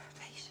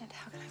 Patient?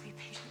 How can I be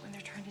patient when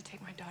they're trying to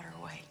take my daughter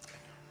away?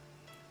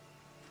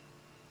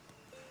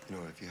 You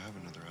know, if you have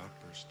another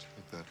outburst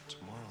like that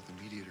tomorrow,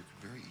 the mediator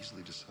could very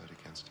easily decide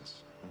against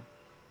us. Huh?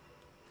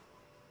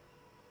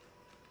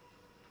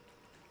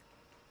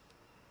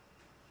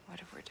 What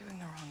if we're doing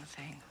the wrong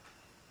thing?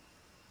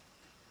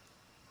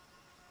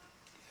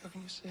 How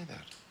can you say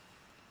that?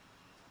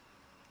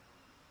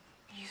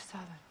 You saw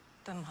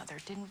the mother,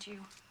 didn't you?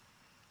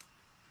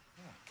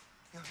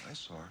 Yeah, I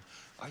saw her.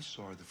 I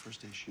saw her the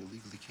first day she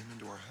illegally came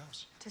into our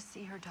house. To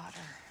see her daughter.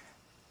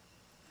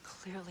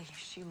 Clearly,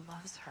 she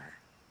loves her.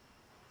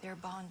 They're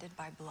bonded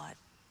by blood.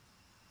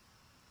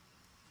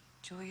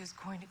 Julia's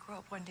going to grow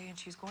up one day and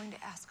she's going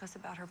to ask us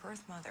about her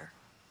birth mother.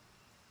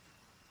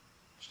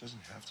 She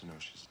doesn't have to know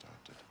she's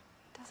adopted.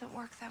 It doesn't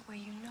work that way,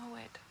 you know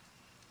it.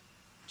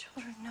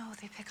 Children know,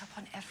 they pick up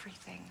on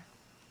everything.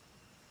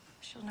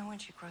 She'll know when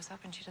she grows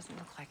up and she doesn't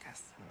look like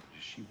us. No,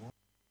 she won't.